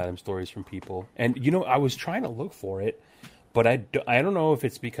hear Neal Adams stories from people. And I was trying to look for it, but I don't know if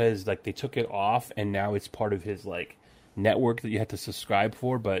it's because they took it off and now it's part of his network that you have to subscribe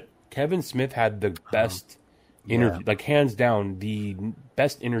for. But Kevin Smith had the best interview, hands down the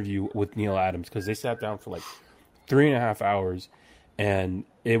best interview with Neal Adams, because they sat down for 3.5 hours, and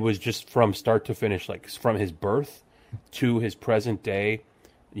it was just from start to finish, like from his birth to his present day,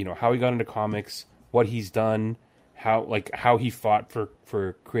 you know, how he got into comics, what he's done, how he fought for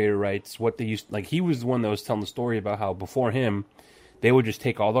creator rights, what they used, like he was the one that was telling the story about how before him, they would just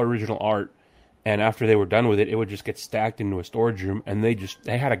take all the original art, and after they were done with it, it would just get stacked into a storage room, and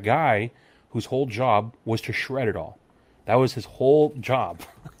they had a guy whose whole job was to shred it all. That was his whole job.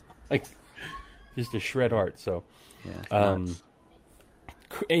 Like, just to shred art. So,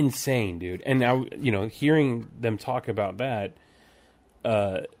 insane, dude. And now, you know, hearing them talk about that,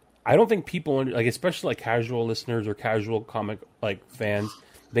 I don't think people, like, especially like casual listeners or casual comic like fans,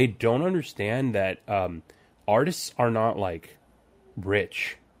 they don't understand that artists are not like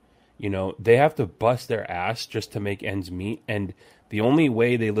rich. You know, they have to bust their ass just to make ends meet, and the only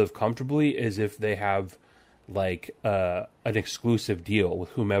way they live comfortably is if they have like an exclusive deal with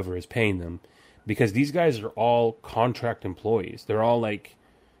whomever is paying them, because these guys are all contract employees. They're all like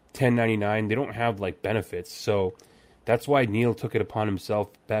 1099. They don't have like benefits. So that's why Neil took it upon himself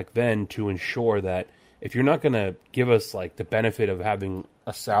back then to ensure that if you're not going to give us like the benefit of having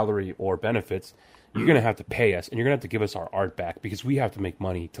a salary or benefits, you're going to have to pay us, and you're going to have to give us our art back, because we have to make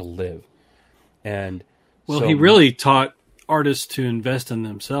money to live. And well, he really taught artists to invest in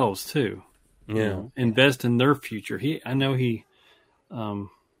themselves too. Yeah, you know, invest in their future. I know he taught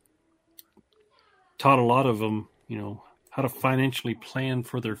a lot of them, you know, how to financially plan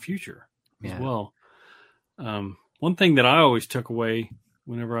for their future as well. One thing that I always took away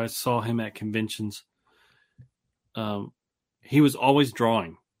whenever I saw him at conventions, he was always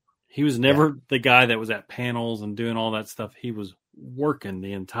drawing. He was never the guy that was at panels and doing all that stuff. He was working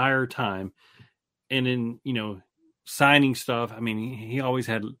the entire time, and in, you know, signing stuff. I mean, he always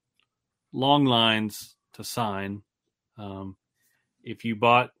had long lines to sign. If you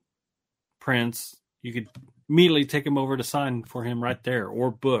bought prints, you could immediately take him over to sign for him right there, or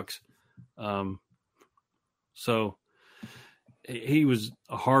books. So he was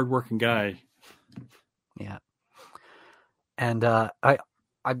a hard-working guy. Yeah. And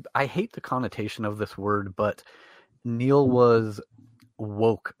I hate the connotation of this word, but Neil was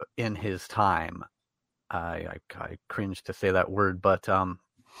woke in his time. I cringe to say that word, but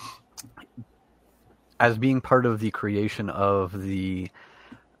as being part of the creation of the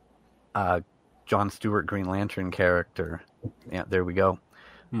John Stewart Green Lantern character, yeah, there we go.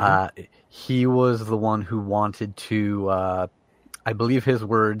 Mm-hmm. He was the one who wanted to, I believe his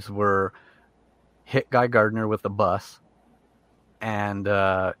words were, hit Guy Gardner with a bus and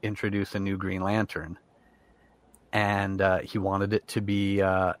introduce a new Green Lantern. And he wanted it to be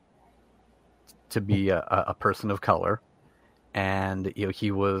a person of color. And, you know,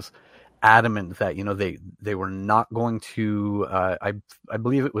 he was adamant that, you know, they were not going to, I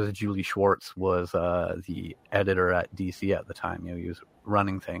believe it was Julie Schwartz was the editor at DC at the time. You know, he was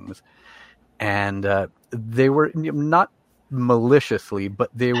running things. And they were not maliciously, but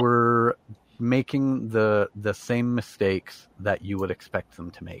they were making the same mistakes that you would expect them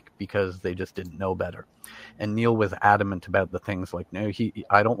to make, because they just didn't know better. And Neil was adamant about the things like, no,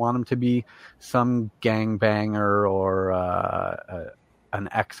 I don't want him to be some gangbanger or an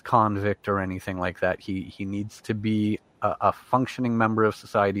ex-convict or anything like that. He needs to be a functioning member of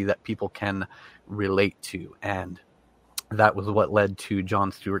society that people can relate to. And that was what led to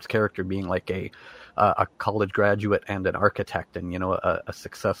John Stewart's character being like a college graduate and an architect, and, you know, a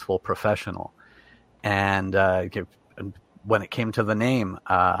successful professional. And when it came to the name,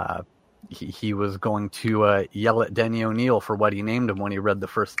 he was going to yell at Denny O'Neil for what he named him when he read the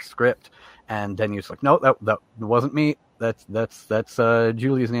first script. And Denny was like, no, that wasn't me. That's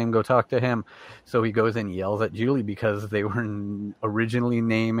Julie's name. Go talk to him. So he goes and yells at Julie, because they were originally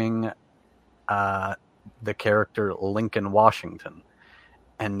naming the character Lincoln Washington.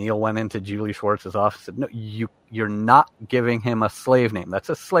 And Neil went into Julie Schwartz's office and said, no, you're not giving him a slave name. That's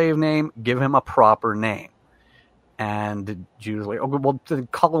a slave name. Give him a proper name. And Julie was like, oh, well,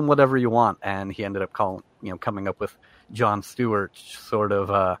 call him whatever you want. And he ended up coming up with John Stewart, sort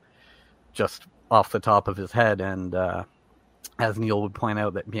of just off the top of his head. And as Neil would point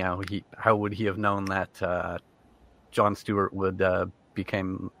out, that, you know, how would he have known that John Stewart would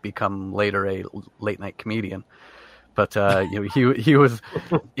become later a late night comedian? But you know, he was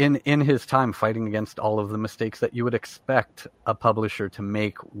in his time fighting against all of the mistakes that you would expect a publisher to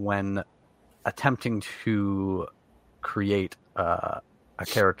make when attempting to create a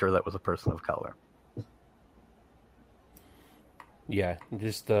character that was a person of color. Yeah,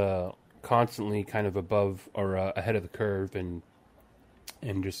 just constantly kind of above or ahead of the curve, and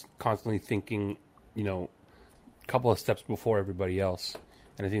just constantly thinking, you know, a couple of steps before everybody else.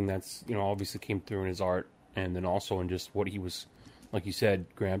 And I think that's, you know, obviously came through in his art and then also in just what he was, like you said,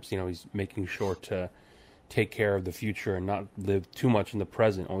 Gramps, he's making sure to take care of the future and not live too much in the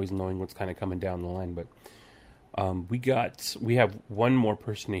present, always knowing what's kind of coming down the line. But we have one more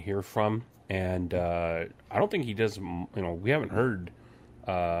person to hear from, and I don't think he does, we haven't heard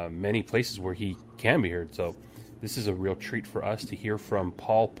many places where he can be heard, so this is a real treat for us to hear from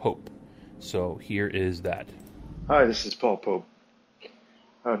Paul Pope. So here is that. Hi, this is Paul Pope.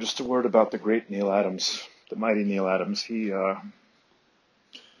 Just a word about the great Neal Adams, the mighty Neal Adams. He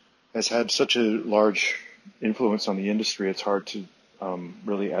has had such a large influence on the industry, it's hard to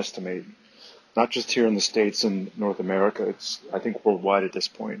really estimate. Not just here in the States and North America, it's, I think, worldwide at this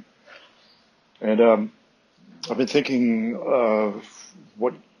point. And I've been thinking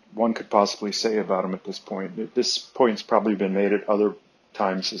what one could possibly say about him at this point. This point's probably been made at other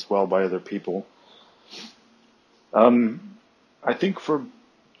times as well by other people. I think for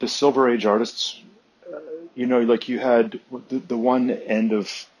the Silver Age artists, like you had the one end of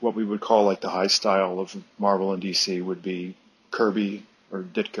what we would call like the high style of Marvel and DC would be Kirby or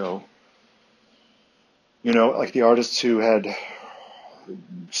Ditko. Like the artists who had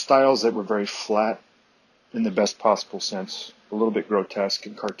styles that were very flat in the best possible sense, a little bit grotesque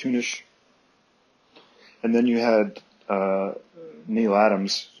and cartoonish. And then you had Neal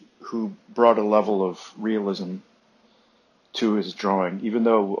Adams, who brought a level of realism to his drawing, even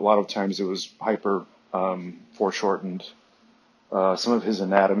though a lot of times it was hyper foreshortened. Some of his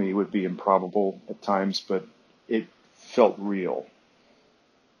anatomy would be improbable at times, but it felt real.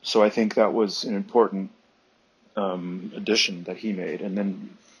 So I think that was an important addition that he made. And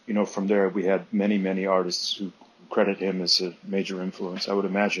then, from there we had many, many artists who credit him as a major influence. I would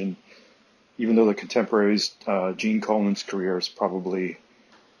imagine, even though the contemporaries, Gene Colan's career is probably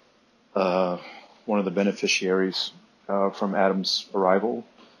one of the beneficiaries from Adams' arrival.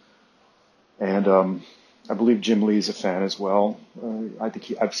 And I believe Jim Lee's a fan as well. I think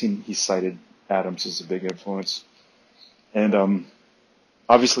he's cited Adams as a big influence. And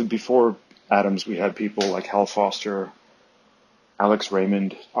obviously before Adams, we had people like Hal Foster, Alex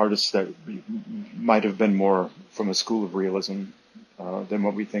Raymond, artists that might have been more from a school of realism than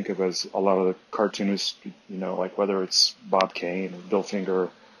what we think of as a lot of the cartoonists, like whether it's Bob Kane or Bill Finger,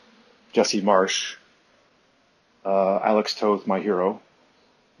 Jesse Marsh, Alex Toth, my hero,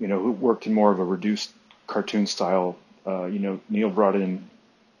 who worked in more of a reduced cartoon style. Neal brought in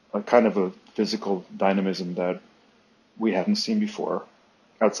a kind of a physical dynamism that we hadn't seen before,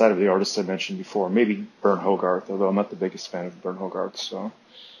 outside of the artists I mentioned before. Maybe Bern Hogarth, although I'm not the biggest fan of Bern Hogarth. So,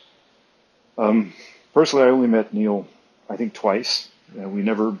 personally, I only met Neal, I think, twice. We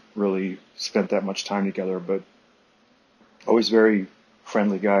never really spent that much time together, but always very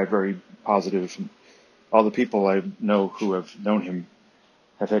friendly guy, very positive. And all the people I know who have known him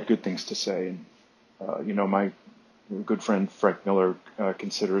have had good things to say. And, my good friend Frank Miller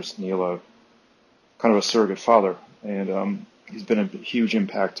considers Neal a kind of a surrogate father. And he's been a huge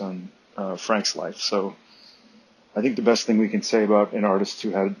impact on Frank's life. So I think the best thing we can say about an artist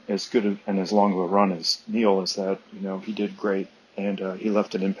who had as good and as long of a run as Neal is that, he did great and he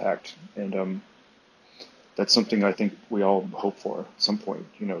left an impact. And that's something I think we all hope for at some point,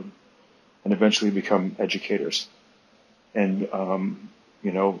 and eventually become educators and,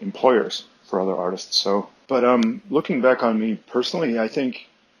 employers for other artists. So, but looking back on me personally, I think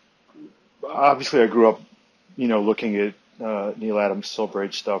obviously I grew up, looking at Neal Adams' Silver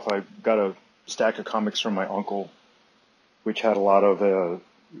Age stuff. I got a stack of comics from my uncle, which had a lot of,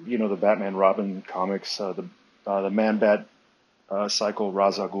 the Batman Robin comics, the Man-Bat cycle,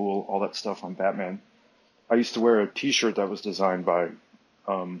 Ra's al Ghul, all that stuff on Batman. I used to wear a T-shirt that was designed by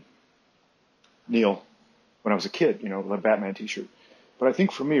Neal when I was a kid, the Batman T-shirt. But I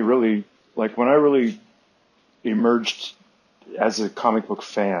think for me, really, like when I really emerged as a comic book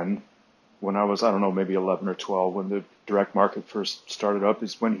fan, when I was, maybe 11 or 12, when the direct market first started up,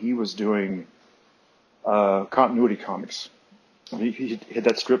 is when he was doing continuity comics. He had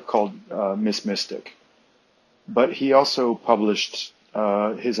that strip called Miss Mystic. But he also published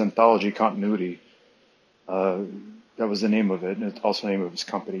his anthology Continuity. That was the name of it, and it's also the name of his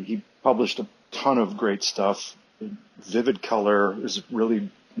company. He published a ton of great stuff. Vivid Color. It was a really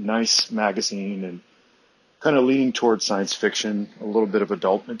nice magazine and kind of leaning towards science fiction, a little bit of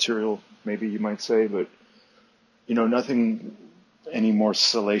adult material, maybe you might say, but, nothing any more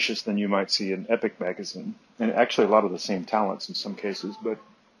salacious than you might see in Epic magazine. And actually a lot of the same talents in some cases, but,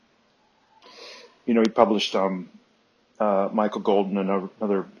 he published Michael Golden,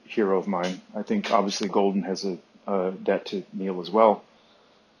 another hero of mine. I think obviously Golden has a debt to Neal as well.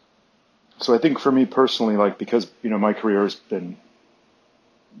 So I think for me personally, because, my career has been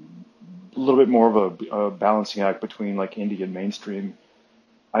little bit more of a balancing act between like indie and mainstream.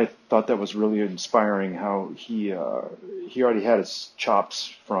 I thought that was really inspiring how he already had his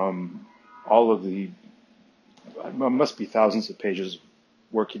chops from all of the must be thousands of pages of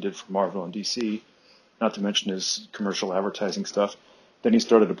work he did for Marvel and DC, not to mention his commercial advertising stuff. Then he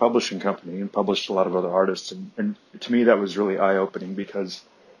started a publishing company and published a lot of other artists. And to me, that was really eye-opening because,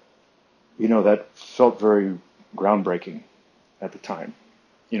 that felt very groundbreaking at the time.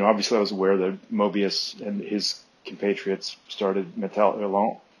 Obviously I was aware that Mobius and his compatriots started Metal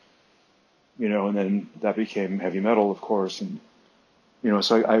Hurlant, and then that became heavy metal, of course. And,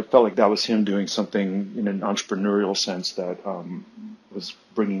 so I felt like that was him doing something in an entrepreneurial sense that was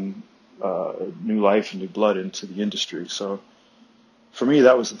bringing new life and new blood into the industry. So for me,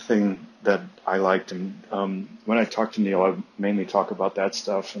 that was the thing that I liked. And when I talk to Neil, I mainly talk about that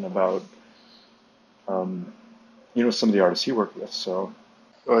stuff and about, some of the artists he worked with. So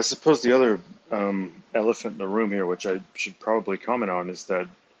I suppose the other elephant in the room here, which I should probably comment on, is that,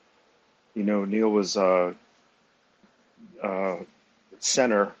 Neil was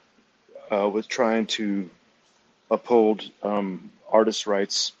center with trying to uphold artist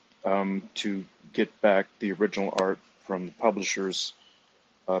rights to get back the original art from the publishers,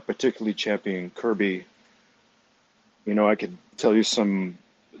 particularly championing Kirby. I could tell you some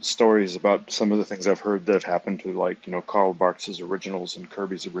stories about some of the things I've heard that have happened to, like, Karl Barks's originals and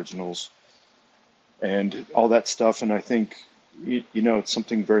Kirby's originals and all that stuff. And I think, it's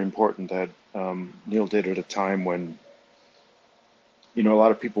something very important that Neil did at a time when, a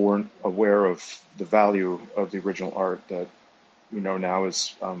lot of people weren't aware of the value of the original art that, now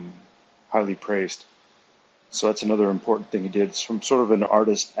is highly praised. So that's another important thing he did. It's from sort of an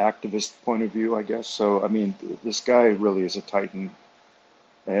artist activist point of view, I guess. So, I mean, this guy really is a titan.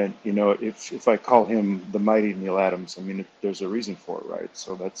 And, if I call him the mighty Neil Adams, I mean, there's a reason for it, right?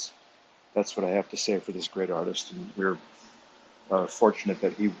 So that's what I have to say for this great artist. And we're fortunate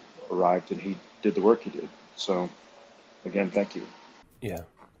that he arrived and he did the work he did. So, again, thank you. Yeah.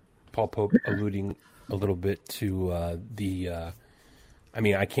 Paul Pope alluding a little bit to I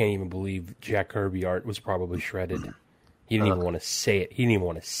can't even believe Jack Kirby art was probably shredded. He didn't even want to say it. He didn't even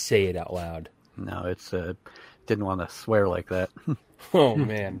want to say it out loud. No, didn't want to swear like that. Oh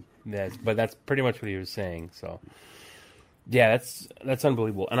man, but that's pretty much what he was saying. So, yeah, that's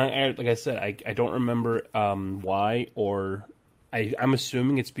unbelievable. And I like I said, I don't remember why, or I'm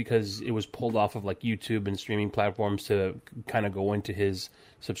assuming it's because it was pulled off of like YouTube and streaming platforms to kind of go into his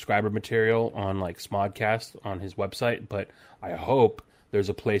subscriber material on like Smodcast on his website. But I hope there's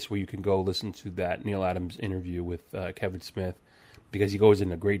a place where you can go listen to that Neil Adams interview with Kevin Smith, because he goes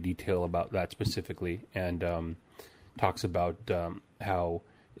into great detail about that specifically and talks about how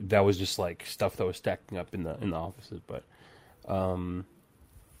that was just like stuff that was stacking up in the offices. But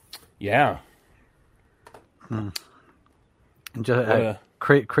yeah. Just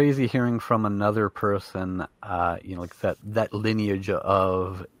crazy hearing from another person, like that lineage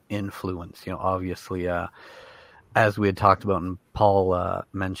of influence. Obviously, as we had talked about, and Paul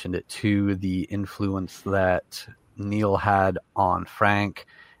mentioned it too, the influence that Neil had on Frank,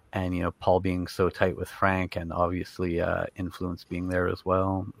 and Paul being so tight with Frank, and obviously influence being there as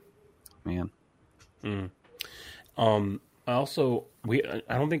well. Man. I don't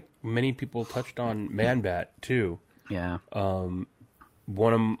think many people touched on Man-Bat too. Yeah.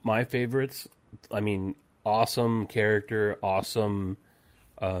 One of my favorites. I mean, awesome character, awesome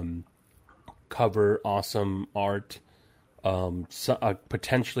cover, awesome art.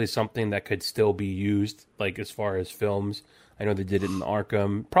 Potentially something that could still be used, like as far as films. I know they did it in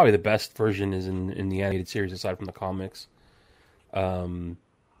Arkham. Probably the best version is in the animated series, aside from the comics.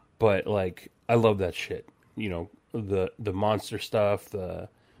 But like, I love that shit. The monster stuff, the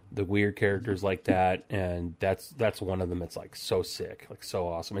weird characters like that, and that's one of them that's like so sick, like so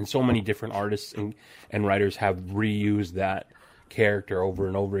awesome. And so many different artists and writers have reused that character over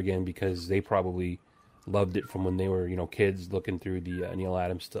and over again because they probably loved it from when they were kids looking through the Neil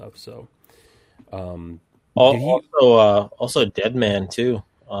Adams stuff. So also Deadman too.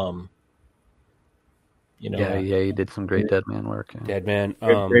 Yeah, he did some great Deadman work. Yeah. Deadman,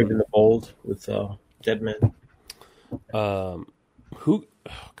 Brave and the Bold with Deadman. Who?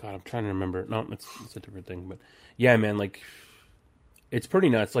 Oh God, I'm trying to remember. No, it's a different thing. But yeah, man, like it's pretty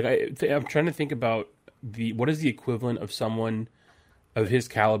nuts. Like I'm trying to think about what is the equivalent of someone of his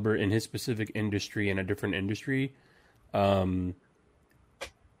caliber in his specific industry in a different industry. If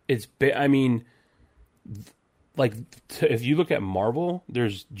you look at Marvel,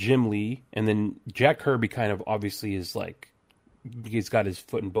 there's Jim Lee, and then Jack Kirby kind of obviously is like he's got his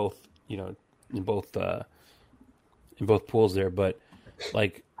foot in both, in both pools there. But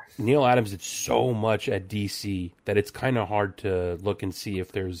like Neil Adams did so much at DC that it's kind of hard to look and see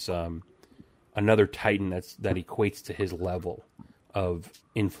if there's another Titan that equates to his level of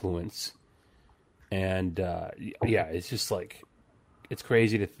influence. And it's just like, it's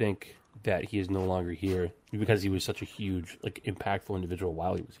crazy to think that he is no longer here because he was such a huge, like, impactful individual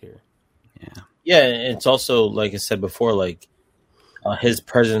while he was here. Yeah, and it's also, like I said before, like, his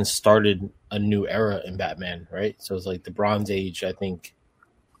presence started a new era in Batman, right? So it's like the Bronze Age, I think,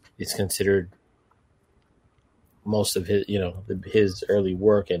 is considered most of his, his early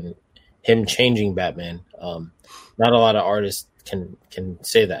work and him changing Batman. Not a lot of artists can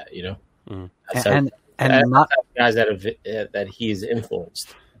say that, And not guys that he's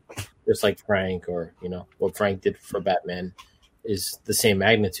influenced, just like Frank, or what Frank did for Batman is the same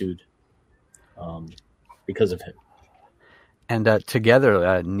magnitude because of him. And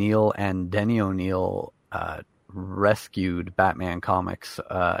together, Neil and Denny O'Neil rescued Batman comics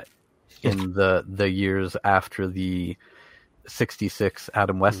in the years after the 66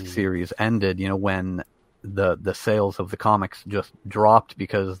 Adam West series ended. When the sales of the comics just dropped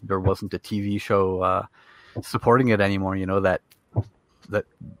because there wasn't a TV show supporting it anymore. That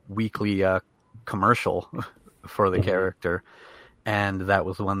weekly commercial for the character, and that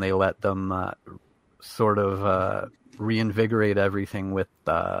was when they let them sort of reinvigorate everything with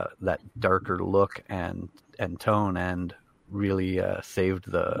that darker look and tone, and really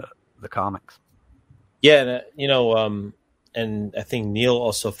saved the comics. Yeah, and I think Neil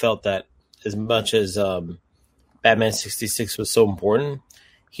also felt that as much as Batman 66 was so important,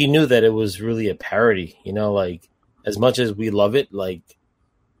 he knew that it was really a parody. Like, as much as we love it, like,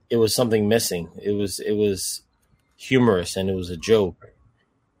 it was something missing. It was humorous and it was a joke.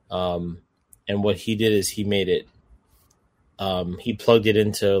 And what he did is he made it. He plugged it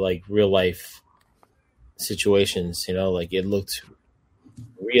into, like, real life situations. Like, it looked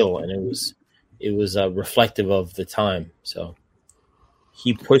real and it was reflective of the time. So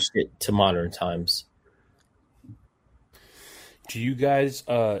he pushed it to modern times. Do you guys?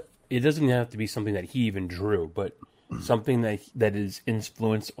 It doesn't have to be something that he even drew, but something that is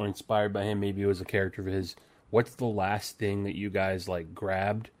influenced or inspired by him. Maybe it was a character of his. What's the last thing that you guys, like,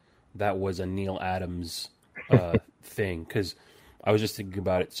 grabbed that was a Neil Adams thing? Because I was just thinking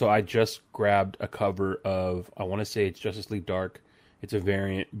about it. So I just grabbed a cover of, I want to say it's Justice League Dark. It's a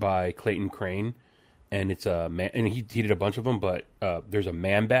variant by Clayton Crane, and it's a man, and he did a bunch of them. But there's a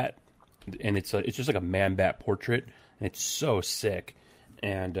Man-Bat, and it's just like a Man-Bat portrait, and it's so sick.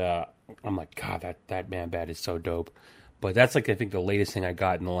 And I'm like, God, that Man-Bat is so dope. But that's, like, I think the latest thing I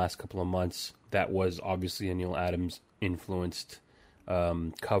got in the last couple of months. That was obviously a Neil Adams influenced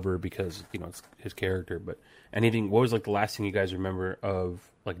cover because it's his character. But anything, what was, like, the last thing you guys remember of,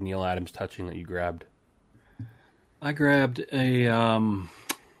 like, Neil Adams touching that you grabbed? I grabbed a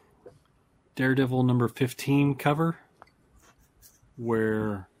Daredevil number 15 cover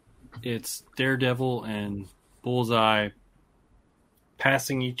where it's Daredevil and Bullseye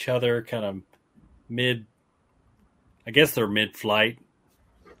passing each other kind of they're mid-flight,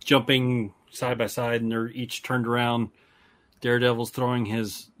 jumping side by side, and they're each turned around. Daredevil's throwing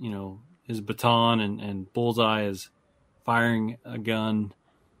his baton, and Bullseye is firing a gun.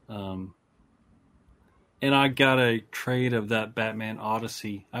 And I got a trade of that Batman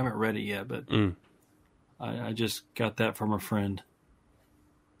Odyssey. I haven't read it yet, but I just got that from a friend.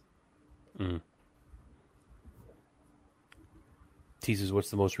 Teases,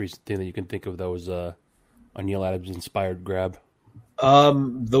 what's the most recent thing that you can think of that was a Neil Adams inspired grab?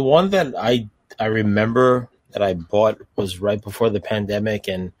 The one that I remember that I bought was right before the pandemic,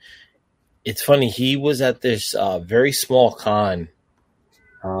 and it's funny, he was at this very small con,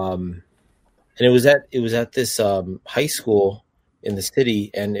 and it was at this high school in the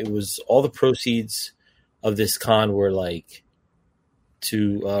city, and it was all the proceeds of this con were, like,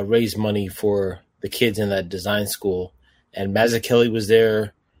 to raise money for the kids in that design school. And Mazzucchelli was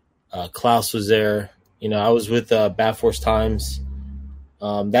there, Klaus was there. I was with Bat Force Times.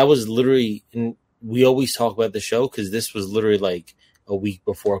 That was literally, and we always talk about the show because this was literally like a week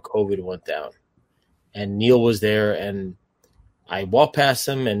before COVID went down. And Neil was there, and I walked past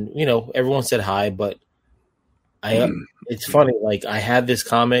him, and, everyone said hi, but it's funny, like, I had this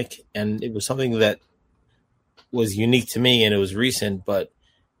comic, and it was something that was unique to me, and it was recent, but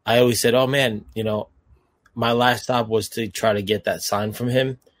I always said, oh, man, my last stop was to try to get that sign from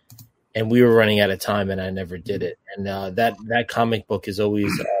him, and we were running out of time, and I never did it. And that comic book is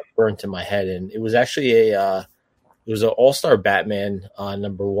always burnt in my head, and it was actually it was an All-Star Batman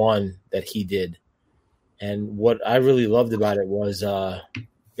number 1 that he did. And what I really loved about it was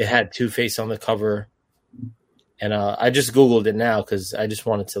it had Two-Face on the cover, And I just Googled it now because I just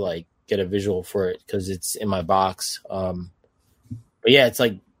wanted to like get a visual for it because it's in my box. But yeah, it's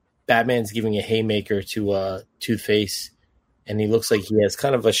like Batman's giving a haymaker to Two-Face, and he looks like he has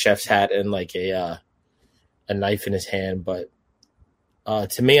kind of a chef's hat and like a knife in his hand. But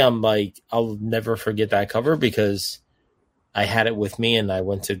to me, I'm like, I'll never forget that cover because I had it with me and I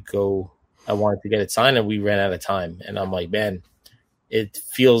wanted to get it signed and we ran out of time. And I'm like, man, it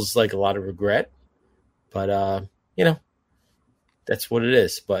feels like a lot of regret, but you know, that's what it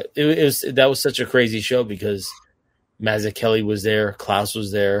is. But that was such a crazy show because Mazzucchelli was there, Klaus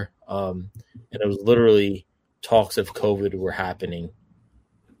was there, and it was literally talks of COVID were happening,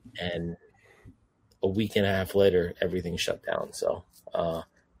 and a week and a half later, everything shut down. So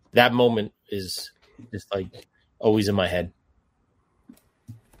that moment is just like always in my head.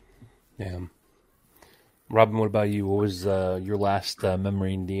 Yeah. Robin, what about you? What was your last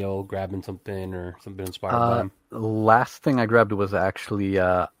memory, Neil? Grabbing something or something inspired by him? Last thing I grabbed was actually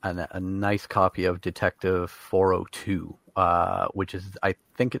a nice copy of Detective 402, which is, I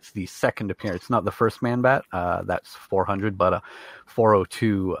think it's the second appearance. It's not the first Man-Bat, that's 400, but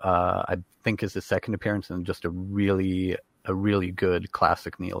 402, I think is the second appearance and just a really good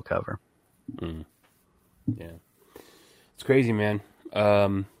classic Neil cover. Mm. Yeah. It's crazy, man.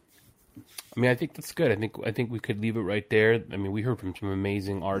 I mean, I think that's good. I think we could leave it right there. I mean, we heard from some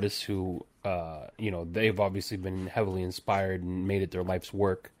amazing artists who, they've obviously been heavily inspired and made it their life's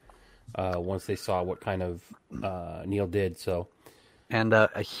work once they saw what kind of Neil did. So, and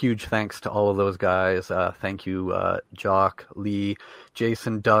a huge thanks to all of those guys. Thank you, Jock, Lee,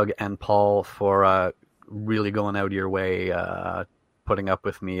 Jason, Doug, and Paul for really going out of your way, putting up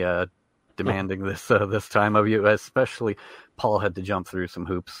with me, demanding this time of you. Especially Paul had to jump through some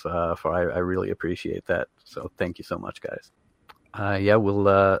hoops I really appreciate that. So thank you so much, guys.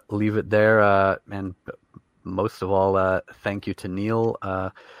 We'll leave it there. And most of all, thank you to Neil.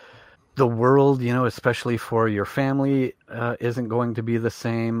 The world, especially for your family, isn't going to be the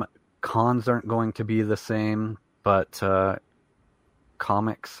same. Cons aren't going to be the same, but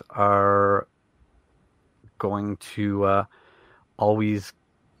comics are going to always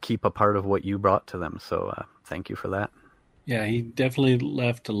keep a part of what you brought to them. So thank you for that. Yeah, he definitely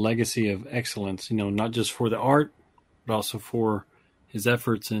left a legacy of excellence, not just for the art, but also for his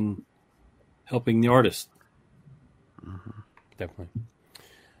efforts in helping the artist. Mm-hmm. Definitely.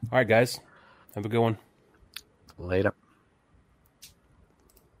 All right, guys. Have a good one. Later.